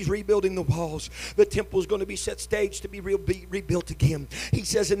Jerusalem. He's rebuilding the walls. The temple is going to be set stage to be rebuilt again. He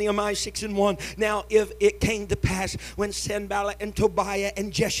says in Nehemiah 6:1, now if it came to pass when Sanballat and Tobiah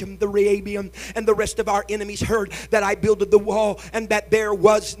and Geshem the Rehabian and the rest of our enemies heard that I builded the wall and that there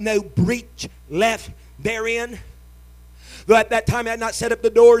was no breach left therein, though at that time I had not set up the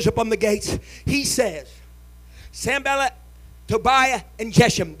doors upon the gates, he says, Sanballat, Tobiah, and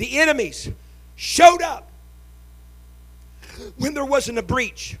Geshem, the enemies, showed up when there wasn't a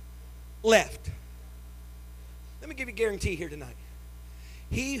breach left. Let me give you a guarantee here tonight.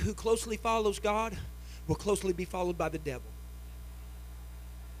 He who closely follows God will closely be followed by the devil.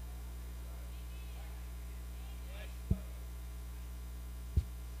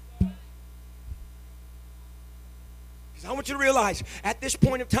 I want you to realize at this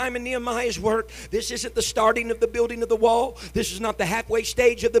point of time in Nehemiah's work, this isn't the starting of the building of the wall. This is not the halfway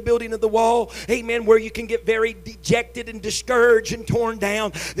stage of the building of the wall. Amen. Where you can get very dejected and discouraged and torn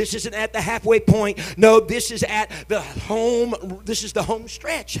down. This isn't at the halfway point. No, this is at the home. This is the home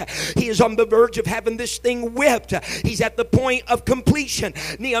stretch. He is on the verge of having this thing whipped. He's at the point of completion.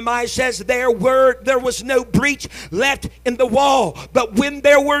 Nehemiah says there was no breach left in the wall. But when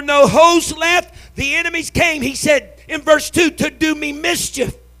there were no holes left, the enemies came. He said in verse 2, to do me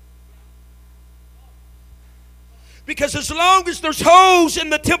mischief. Because as long as there's holes in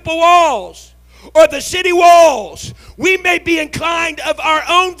the temple walls or the city walls, we may be inclined of our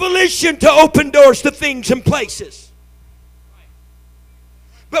own volition to open doors to things and places.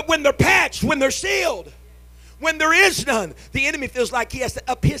 But when they're patched, when they're sealed, when there is none, the enemy feels like he has to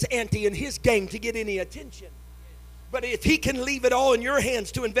up his ante and his game to get any attention. But if he can leave it all in your hands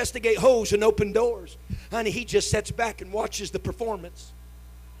to investigate holes and open doors, honey, he just sits back and watches the performance.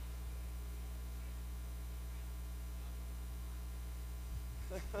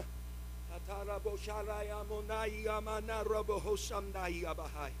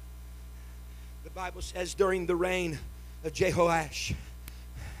 The Bible says during the reign of Jehoash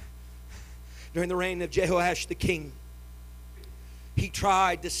the king, he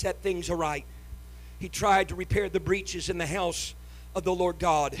tried to set things aright. He tried to repair the breaches in the house of the Lord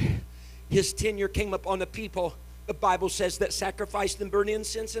God. His tenure came upon a people, the Bible says, that sacrificed and burned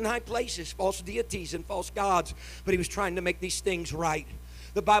incense in high places, false deities and false gods. But he was trying to make these things right.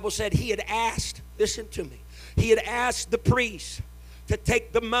 The Bible said he had asked, listen to me, he had asked the priests to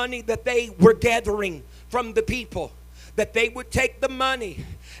take the money that they were gathering from the people, that they would take the money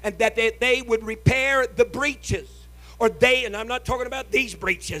and that they would repair the breaches. Or and I'm not talking about these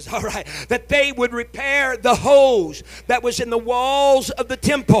breaches, all right, that they would repair the holes that was in the walls of the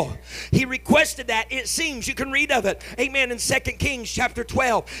temple. He requested that. It seems, you can read of it, amen, in 2 Kings chapter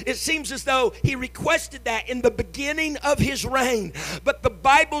 12. It seems as though he requested that in the beginning of his reign. But the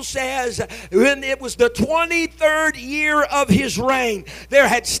Bible says when it was the 23rd year of his reign, there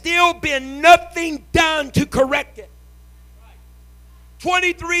had still been nothing done to correct it.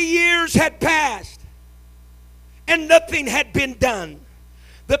 23 years had passed, and nothing had been done.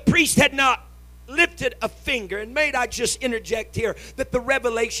 The priest had not lifted a finger. And may I just interject here that the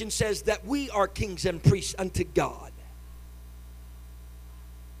Revelation says that we are kings and priests unto God.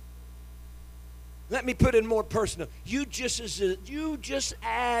 Let me put it more personal. You just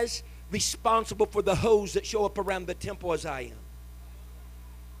as responsible for the holes that show up around the temple as I am.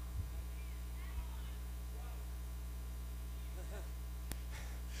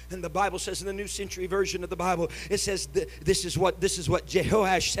 And the Bible says in the New Century Version of the Bible, it says this is what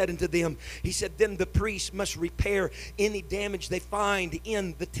Jehoash said unto them. He said, then the priests must repair any damage they find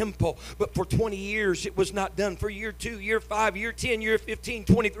in the temple. But for 20 years it was not done. For year 2, year 5, year 10, year 15,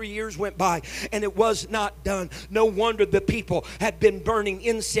 23 years went by, and it was not done. No wonder the people had been burning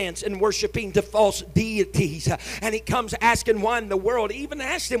incense and worshiping to false deities. And he comes asking, why in the world? He even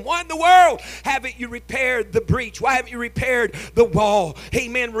asked him, why in the world haven't you repaired the breach? Why haven't you repaired the wall?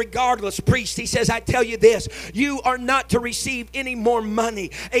 Amen. Regardless, priest, he says, I tell you this, you are not to receive any more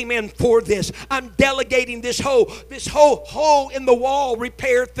money, amen, for this. I'm delegating this whole hole in the wall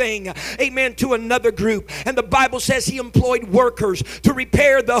repair thing, amen, to another group. And the Bible says he employed workers to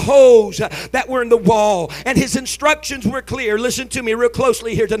repair the holes that were in the wall. And his instructions were clear. Listen to me real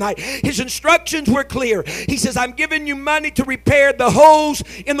closely here tonight. His instructions were clear. He says, I'm giving you money to repair the holes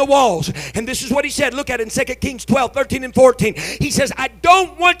in the walls. And this is what he said. Look at it in 2 Kings 12, 13 and 14. He says, I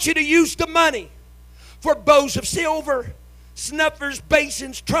don't want you to use the money for bowls of silver, snuffers,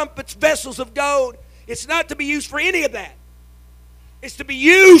 basins, trumpets, vessels of gold. It's not to be used for any of that. It's to be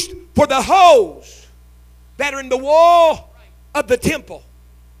used for the holes that are in the wall of the temple.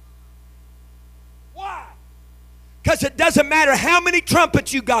 Why? Because it doesn't matter how many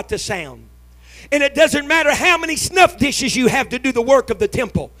trumpets you got to sound. And it doesn't matter how many snuff dishes you have to do the work of the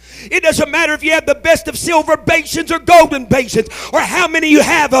temple. It doesn't matter if you have the best of silver basins or golden basins, or how many you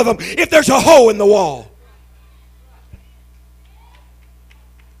have of them, if there's a hole in the wall.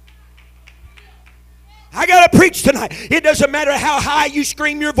 I got to preach tonight. It doesn't matter how high you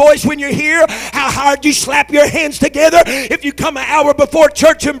scream your voice when you're here, how hard you slap your hands together. If you come an hour before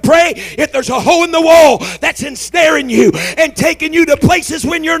church and pray, if there's a hole in the wall that's ensnaring you and taking you to places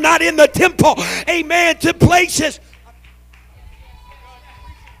when you're not in the temple, amen, to places.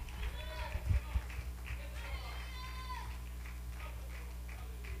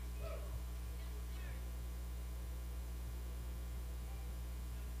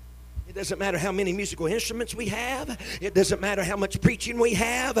 It doesn't matter how many musical instruments we have. It doesn't matter how much preaching we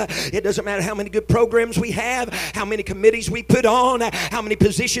have. It doesn't matter how many good programs we have, how many committees we put on, how many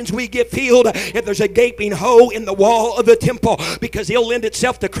positions we get filled. If there's a gaping hole in the wall of the temple, because it'll lend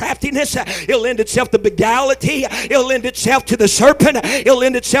itself to craftiness, it'll lend itself to beguility, it'll lend itself to the serpent, it'll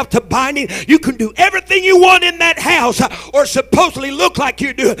lend itself to binding. You can do everything you want in that house, or supposedly look like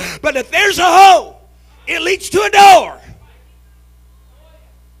you're doing. But if there's a hole, it leads to a door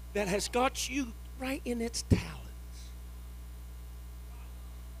that has got you right in its talons.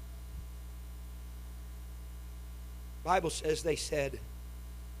 The Bible says they said,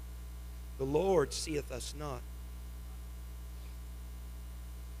 the Lord seeth us not.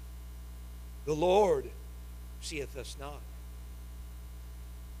 The Lord seeth us not.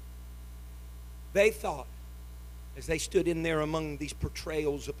 They thought, as they stood in there among these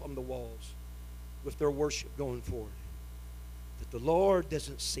portrayals upon the walls with their worship going forward, that the Lord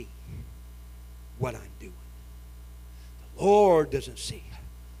doesn't see what I'm doing. The Lord doesn't see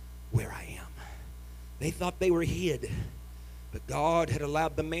where I am. They thought they were hid, but God had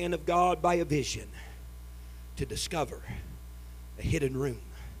allowed the man of God by a vision to discover a hidden room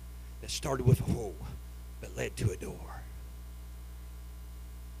that started with a hole but led to a door.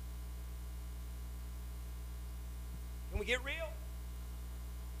 Can we get real?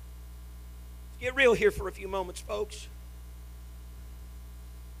 Let's get real here for a few moments, folks.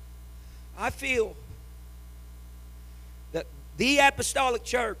 I feel that the Apostolic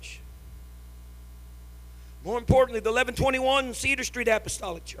Church, more importantly, the 1121 Cedar Street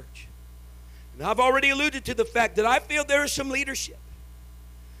Apostolic Church, and I've already alluded to the fact that I feel there is some leadership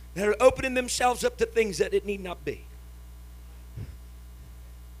that are opening themselves up to things that it need not be.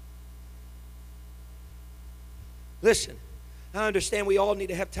 Listen, I understand we all need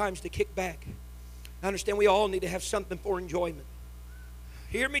to have times to kick back. I understand we all need to have something for enjoyment.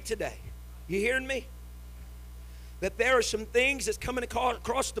 Hear me today. You hearing me? That there are some things that's coming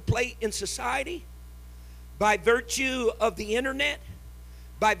across the plate in society by virtue of the internet,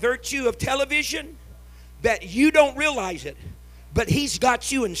 by virtue of television, that you don't realize it, but he's got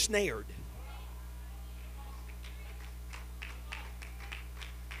you ensnared.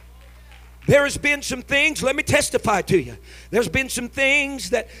 There has been some things, let me testify to you. There's been some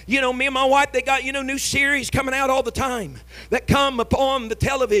things that, me and my wife, they got, new series coming out all the time that come upon the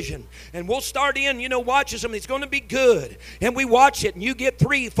television. And we'll start in, watching something. It's going to be good. And we watch it, and you get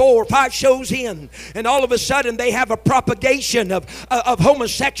 3, 4, 5 shows in. And all of a sudden, they have a propagation of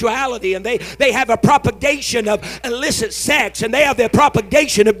homosexuality. And they have a propagation of illicit sex. And they have the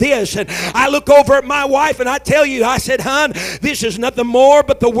propagation of this. And I look over at my wife, and I tell you, I said, hon, this is nothing more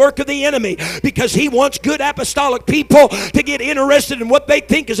but the work of the enemy because he wants good apostolic people to get interested in what they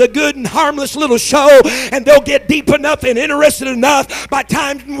think is a good and harmless little show, and they'll get deep enough and interested enough. By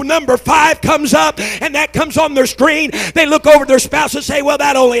time number 5 comes up and that comes on their screen, they look over their spouse and say, well,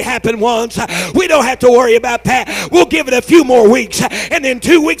 that only happened once. We don't have to worry about that. We'll give it a few more weeks. And then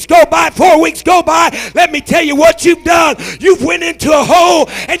 2 weeks go by, 4 weeks go by. Let me tell you what you've done. You've went into a hole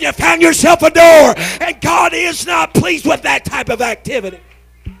and you found yourself a door. And God is not pleased with that type of activity.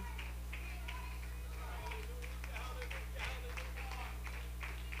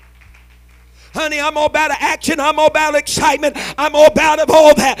 Honey, I'm all about action. I'm all about excitement. I'm all about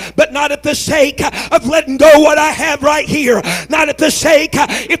all that. But not at the sake of letting go what I have right here. Not at the sake,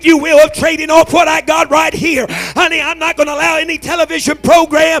 if you will, of trading off what I got right here. Honey, I'm not going to allow any television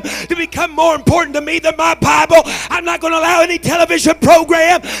program to become more important to me than my Bible. I'm not going to allow any television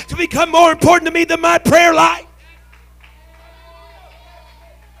program to become more important to me than my prayer life.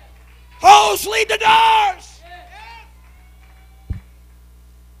 Hoes, lead the doors.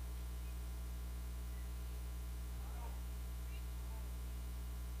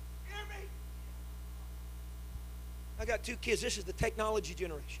 I got 2 kids. This is the technology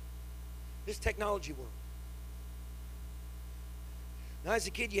generation. This technology world. Now, as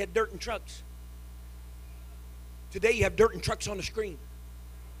a kid, you had dirt and trucks. Today, you have dirt and trucks on the screen.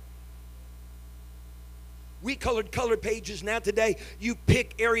 We colored color pages. Now, today, you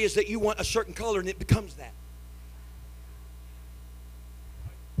pick areas that you want a certain color, and it becomes that.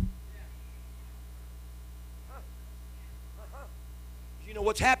 You know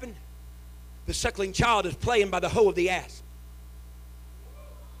what's happened? The suckling child is playing by the hoe of the ass.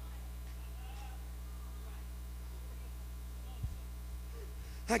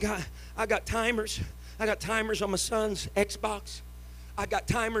 I got timers. I got timers on my son's Xbox. I got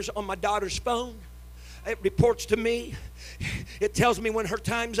timers on my daughter's phone. It reports to me. It tells me when her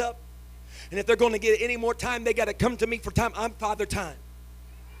time's up. And if they're going to get any more time, they got to come to me for time. I'm Father Time.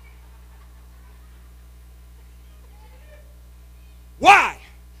 Why?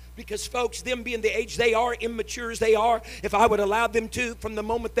 Because, folks, them being the age they are, immature as they are, if I would allow them to, from the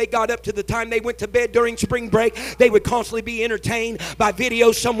moment they got up to the time they went to bed during spring break, they would constantly be entertained by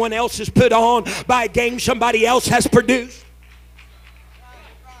videos someone else has put on, by a game somebody else has produced.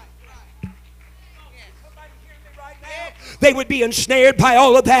 They would be ensnared by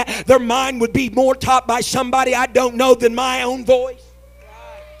all of that. Their mind would be more taught by somebody I don't know than my own voice.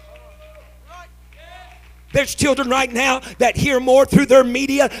 There's children right now that hear more through their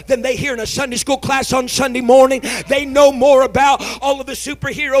media than they hear in a Sunday school class on Sunday morning. They know more about all of the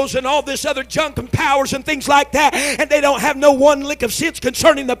superheroes and all this other junk and powers and things like that. And they don't have no one lick of sense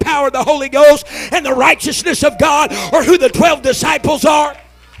concerning the power of the Holy Ghost and the righteousness of God or who the 12 disciples are.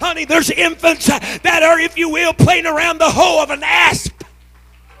 Honey, there's infants that are, if you will, playing around the hoe of an asp.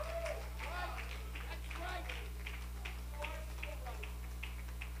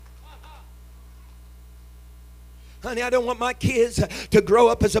 Honey, I don't want my kids to grow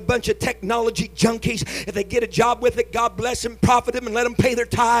up as a bunch of technology junkies. If they get a job with it, God bless them, profit them, and let them pay their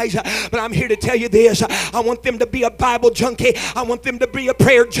tithes. But I'm here to tell you this. I want them to be a Bible junkie. I want them to be a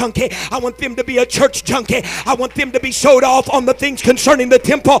prayer junkie. I want them to be a church junkie. I want them to be sold off on the things concerning the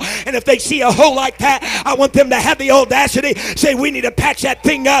temple. And if they see a hole like that, I want them to have the audacity, say, we need to patch that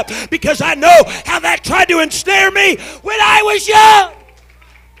thing up. Because I know how that tried to ensnare me when I was young.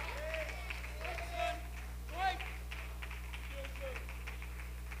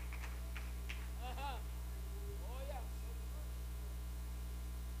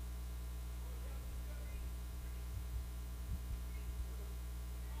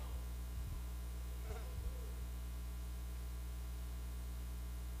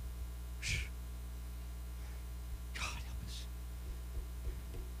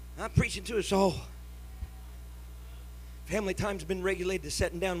 I'm preaching to us all. Family time's been regulated to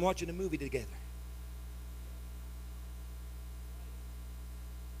sitting down and watching a movie together.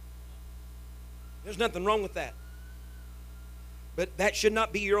 There's nothing wrong with that. But that should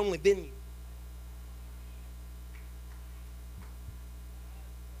not be your only venue.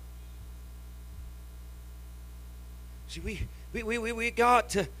 See, we got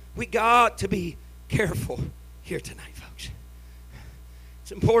to be careful here tonight, folks.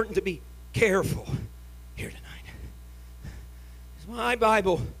 It's important to be careful here tonight. My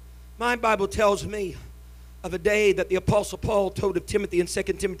Bible tells me of a day that the Apostle Paul told of Timothy in 2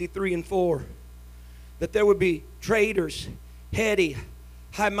 Timothy 3 and 4, that there would be traitors, heady,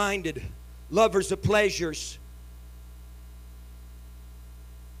 high-minded, lovers of pleasures,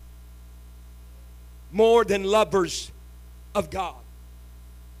 more than lovers of God,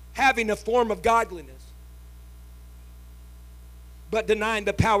 having a form of godliness, but denying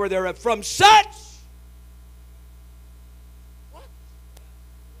the power thereof. From such. What?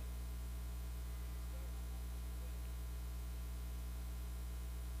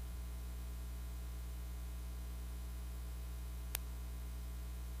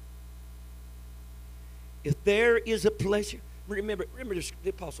 If there is a pleasure. Remember the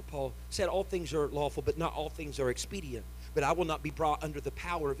Apostle Paul said all things are lawful, but not all things are expedient. But I will not be brought under the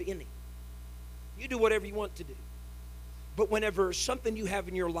power of any. You do whatever you want to do. But whenever something you have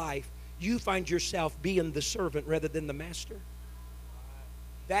in your life, you find yourself being the servant rather than the master,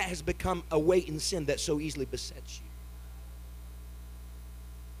 that has become a weight in sin that so easily besets you.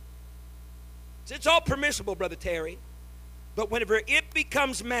 So it's all permissible, Brother Terry. But whenever it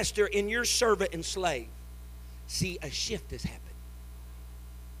becomes master in your servant and slave, see, a shift has happened.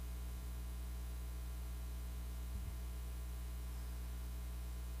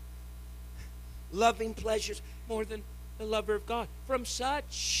 Loving pleasures more than the lover of God. From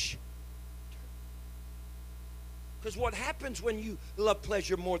such. Because what happens when you love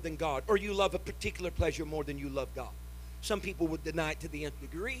pleasure more than God, or you love a particular pleasure more than you love God? Some people would deny it to the nth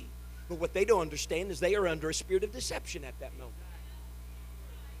degree, but what they don't understand is they are under a spirit of deception at that moment.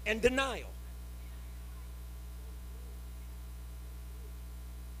 And denial.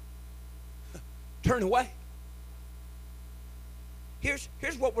 Turn away. Here's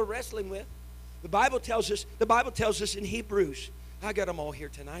what we're wrestling with. The Bible tells us in Hebrews. I got them all here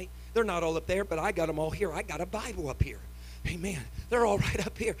tonight. They're not all up there, but I got them all here. I got a Bible up here. Amen. They're all right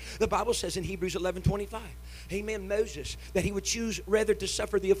up here. The Bible says in Hebrews 11:25, amen, Moses, that he would choose rather to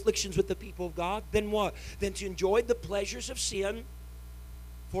suffer the afflictions with the people of God than what? Than to enjoy the pleasures of sin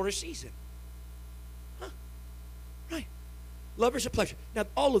for a season. Huh? Right. Lovers of pleasure. Now,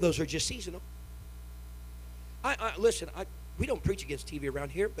 all of those are just seasonal. Listen, we don't preach against TV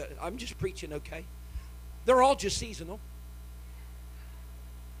around here, but I'm just preaching, okay? They're all just seasonal.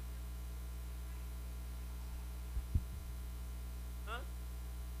 Huh?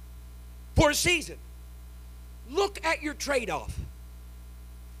 For a season. Look at your trade-off.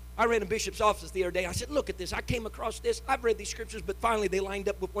 I ran in Bishop's office the other day. I said, look at this. I came across this. I've read these scriptures, but finally they lined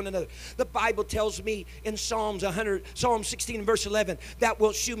up with one another. The Bible tells me in Psalm 16 and verse 11, thou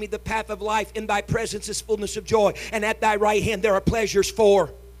wilt shew me the path of life. In thy presence is fullness of joy, and at thy right hand there are pleasures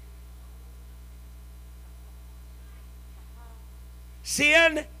for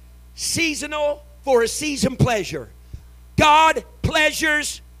sin, seasonal, for a season pleasure. God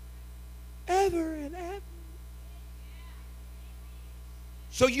pleasures ever and ever.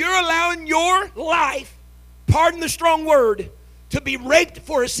 So you're allowing your life, pardon the strong word, to be raped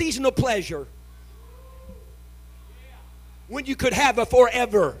for a seasonal pleasure when you could have a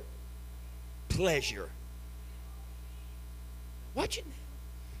forever pleasure. Watch it now.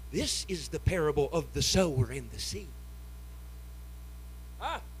 This is the parable of the sower and the seed.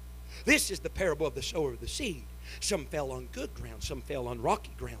 This is the parable of the sower of the seed. Some fell on good ground, some fell on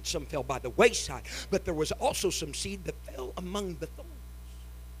rocky ground, some fell by the wayside. But there was also some seed that fell among the thorns.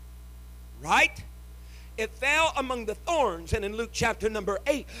 Right? It fell among the thorns. And in Luke chapter number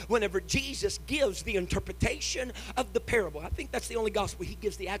 8, whenever Jesus gives the interpretation of the parable, I think that's the only gospel he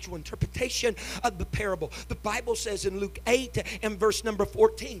gives the actual interpretation of the parable. The Bible says in Luke 8 and verse number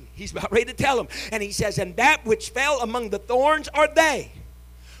 14, he's about ready to tell them, and he says, and that which fell among the thorns are they,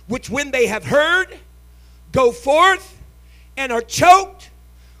 which when they have heard, go forth and are choked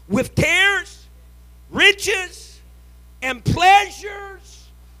with cares, riches, and pleasures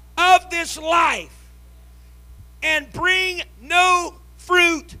of this life, and bring no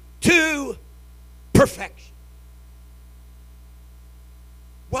fruit to perfection.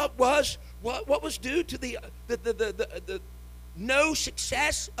 What was due to the no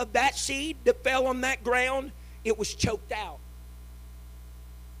success of that seed that fell on that ground? It was choked out.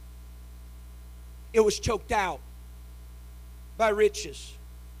 It was choked out by riches.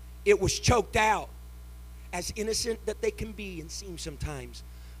 It was choked out, as innocent that they can be and seem sometimes,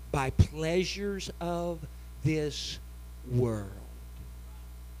 by pleasures of this world.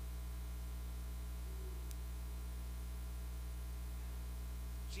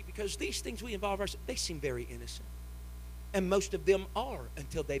 See, because these things we involve ourselves, they seem very innocent. And most of them are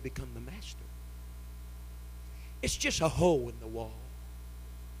until they become the master. It's just a hole in the wall.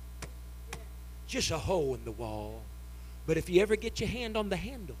 Just a hole in the wall. But if you ever get your hand on the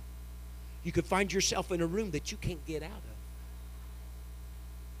handle, you could find yourself in a room that you can't get out of.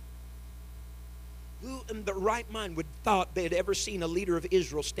 Who in the right mind would thought they had ever seen a leader of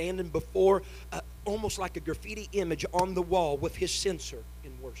Israel standing before almost like a graffiti image on the wall with his censer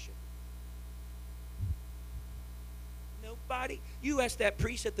in worship? Nobody. You asked that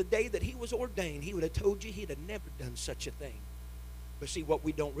priest at the day that he was ordained, he would have told you he'd have never done such a thing. But see, what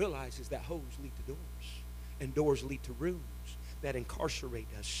we don't realize is that holes lead to doors, and doors lead to rooms that incarcerate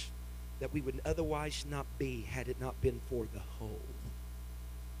us, that we would otherwise not be had it not been for the hole.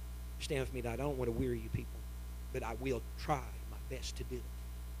 Stand with me tonight. I don't want to weary you people, but I will try my best to do it.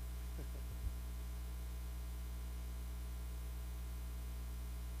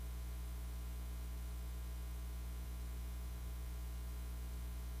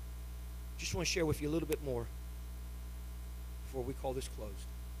 Just want to share with you a little bit more before we call this closed.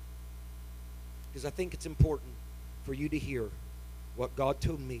 Because I think it's important for you to hear what God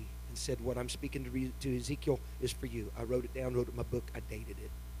told me and said what I'm speaking to Ezekiel is for you. I wrote it down, wrote it in my book, I dated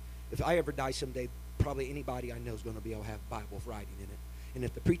it. If I ever die someday, probably anybody I know is going to be able to have Bible writing in it. And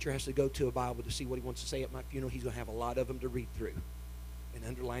if the preacher has to go to a Bible to see what he wants to say at my funeral, he's going to have a lot of them to read through, and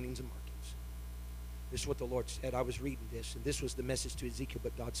underlinings and markings. This is what the Lord said. I was reading this, and this was the message to Ezekiel,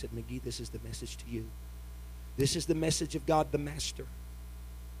 but God said, McGee, this is the message to you. This is the message of God the Master.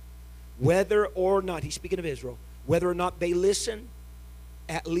 Whether or not, he's speaking of Israel, whether or not they listen,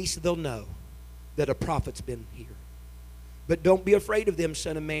 at least they'll know that a prophet's been here. But don't be afraid of them,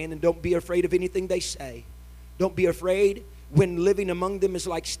 son of man, and don't be afraid of anything they say. Don't be afraid when living among them is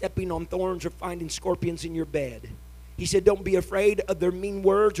like stepping on thorns or finding scorpions in your bed. He said, don't be afraid of their mean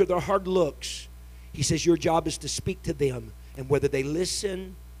words or their hard looks. He says, your job is to speak to them, and whether they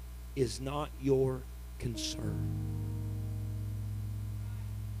listen is not your concern.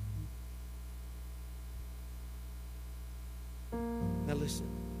 Now listen.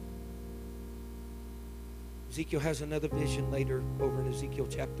 Ezekiel has another vision later over in Ezekiel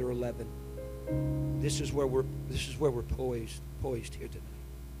chapter 11. This is where we're poised here tonight.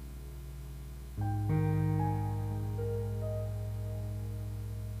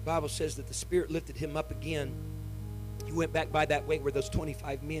 The Bible says that the Spirit lifted him up again. He went back by that way where those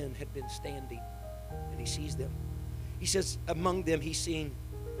 25 men had been standing, and he sees them. He says among them he's seen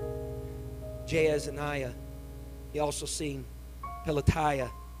Jaazaniah. He also seen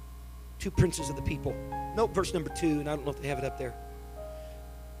Pelatiah, two princes of the people. Note verse number 2, and I don't know if they have it up there.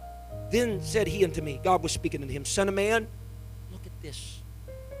 Then said he unto me, God was speaking unto him, Son of man, look at this.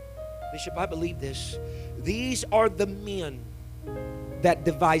 Bishop, I believe this. These are the men that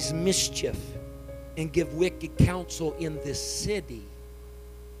devise mischief and give wicked counsel in this city.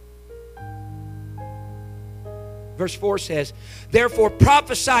 Verse 4 says, therefore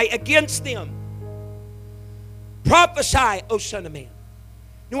prophesy against them. Prophesy, O son of man.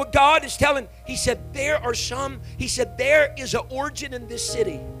 You know what God is telling? He said there is an origin in this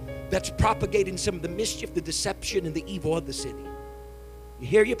city that's propagating some of the mischief, the deception, and the evil of the city. You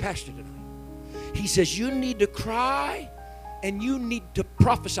hear your pastor tonight? He says you need to cry and you need to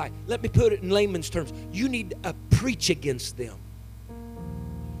prophesy. Let me put it in layman's terms. You need to preach against them.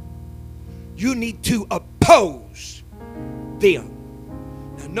 You need to oppose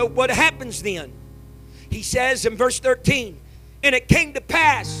them. Now note what happens then. He says in verse 13, and it came to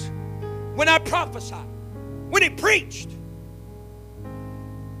pass when I prophesied, when he preached,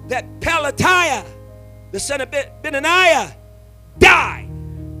 that Pelatiah, the son of Benaniah, died.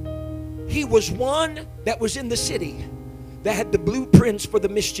 He was one that was in the city that had the blueprints for the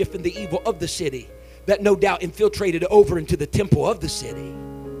mischief and the evil of the city that no doubt infiltrated over into the temple of the city.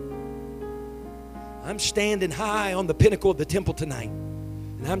 I'm standing high on the pinnacle of the temple tonight,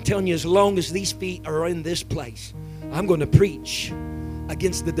 and I'm telling you, as long as these feet are in this place, I'm going to preach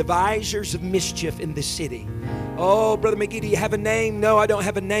against the devisers of mischief in this city. Oh, Brother McGee, do you have a name? No, I don't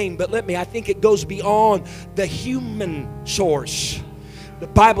have a name, but I think it goes beyond the human source. The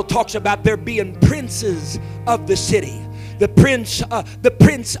Bible talks about there being princes of the city. The prince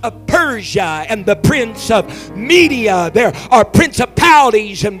of Persia and the prince of Media. There are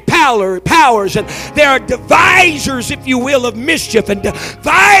principalities and powers, and there are devisers, if you will, of mischief and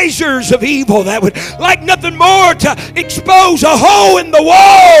devisers of evil that would like nothing more to expose a hole in the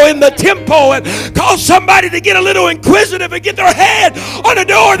wall in the temple and cause somebody to get a little inquisitive and get their head on a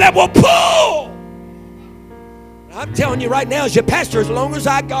door that will pull. I'm telling you right now, as your pastor, as long as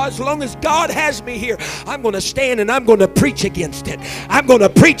God has me here, I'm going to stand and I'm going to preach against it. I'm going to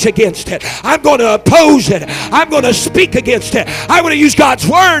preach against it. I'm going to oppose it. I'm going to speak against it. I'm going to use God's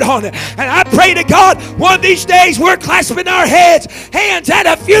word on it. And I pray to God, one of these days we're clasping our hands at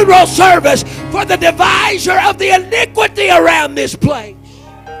a funeral service for the deviser of the iniquity around this place.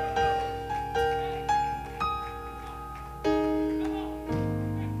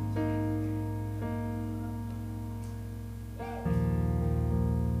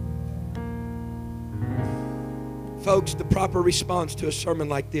 Folks, the proper response to a sermon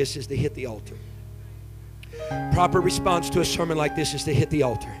like this is to hit the altar. Proper response to a sermon like this is to hit the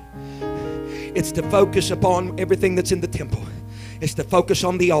altar. It's to focus upon everything that's in the temple. It's to focus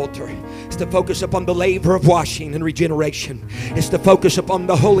on the altar. It's to focus upon the laver of washing and regeneration. It's to focus upon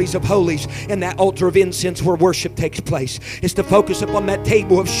the holies of holies and that altar of incense where worship takes place. It's to focus upon that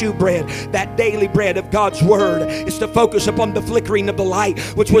table of shewbread, that daily bread of God's word. It's to focus upon the flickering of the light,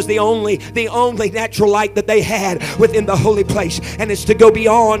 which was the only natural light that they had within the holy place. And it's to go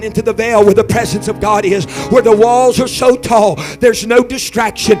beyond into the veil where the presence of God is, where the walls are so tall, there's no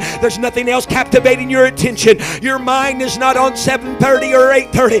distraction. There's nothing else captivating your attention. Your mind is not on 7:30 or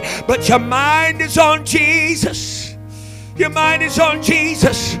 8:30, but your mind is on Jesus. Your mind is on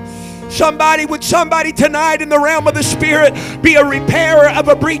Jesus. Would somebody tonight in the realm of the Spirit be a repairer of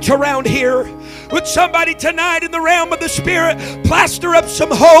a breach around here? Would somebody tonight in the realm of the Spirit plaster up some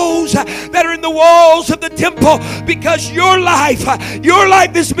holes that are in the walls of the temple, because your life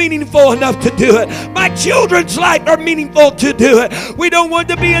is meaningful enough to do it. My children's life are meaningful to do it. We don't want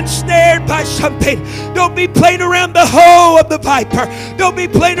to be ensnared by something. Don't be playing around the hole of the viper. Don't be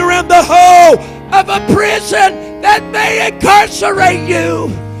playing around the hole of a prison that may incarcerate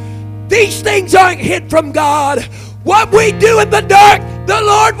you. These things aren't hid from God. What we do in the dark, the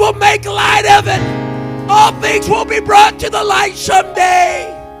Lord will make light of it. All things will be brought to the light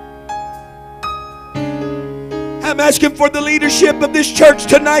someday. I'm asking for the leadership of this church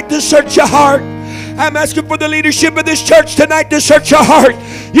tonight to search your heart. I'm asking for the leadership of this church tonight to search your heart.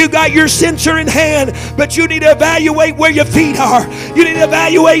 You got your censer in hand, but you need to evaluate where your feet are. You need to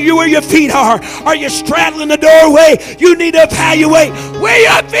evaluate where your feet are. Are you straddling the doorway? You need to evaluate where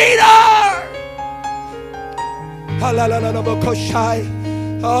your feet are.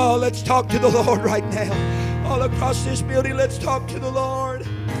 Oh, let's talk to the Lord right now. All across this building, let's talk to the Lord.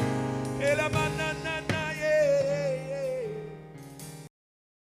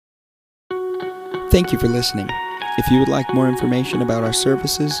 Thank you for listening. If you would like more information about our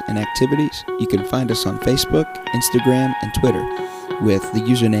services and activities, you can find us on Facebook, Instagram, and Twitter with the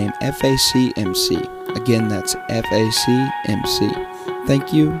username FACMC. Again, that's FACMC.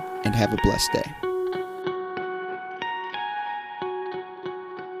 Thank you, and have a blessed day.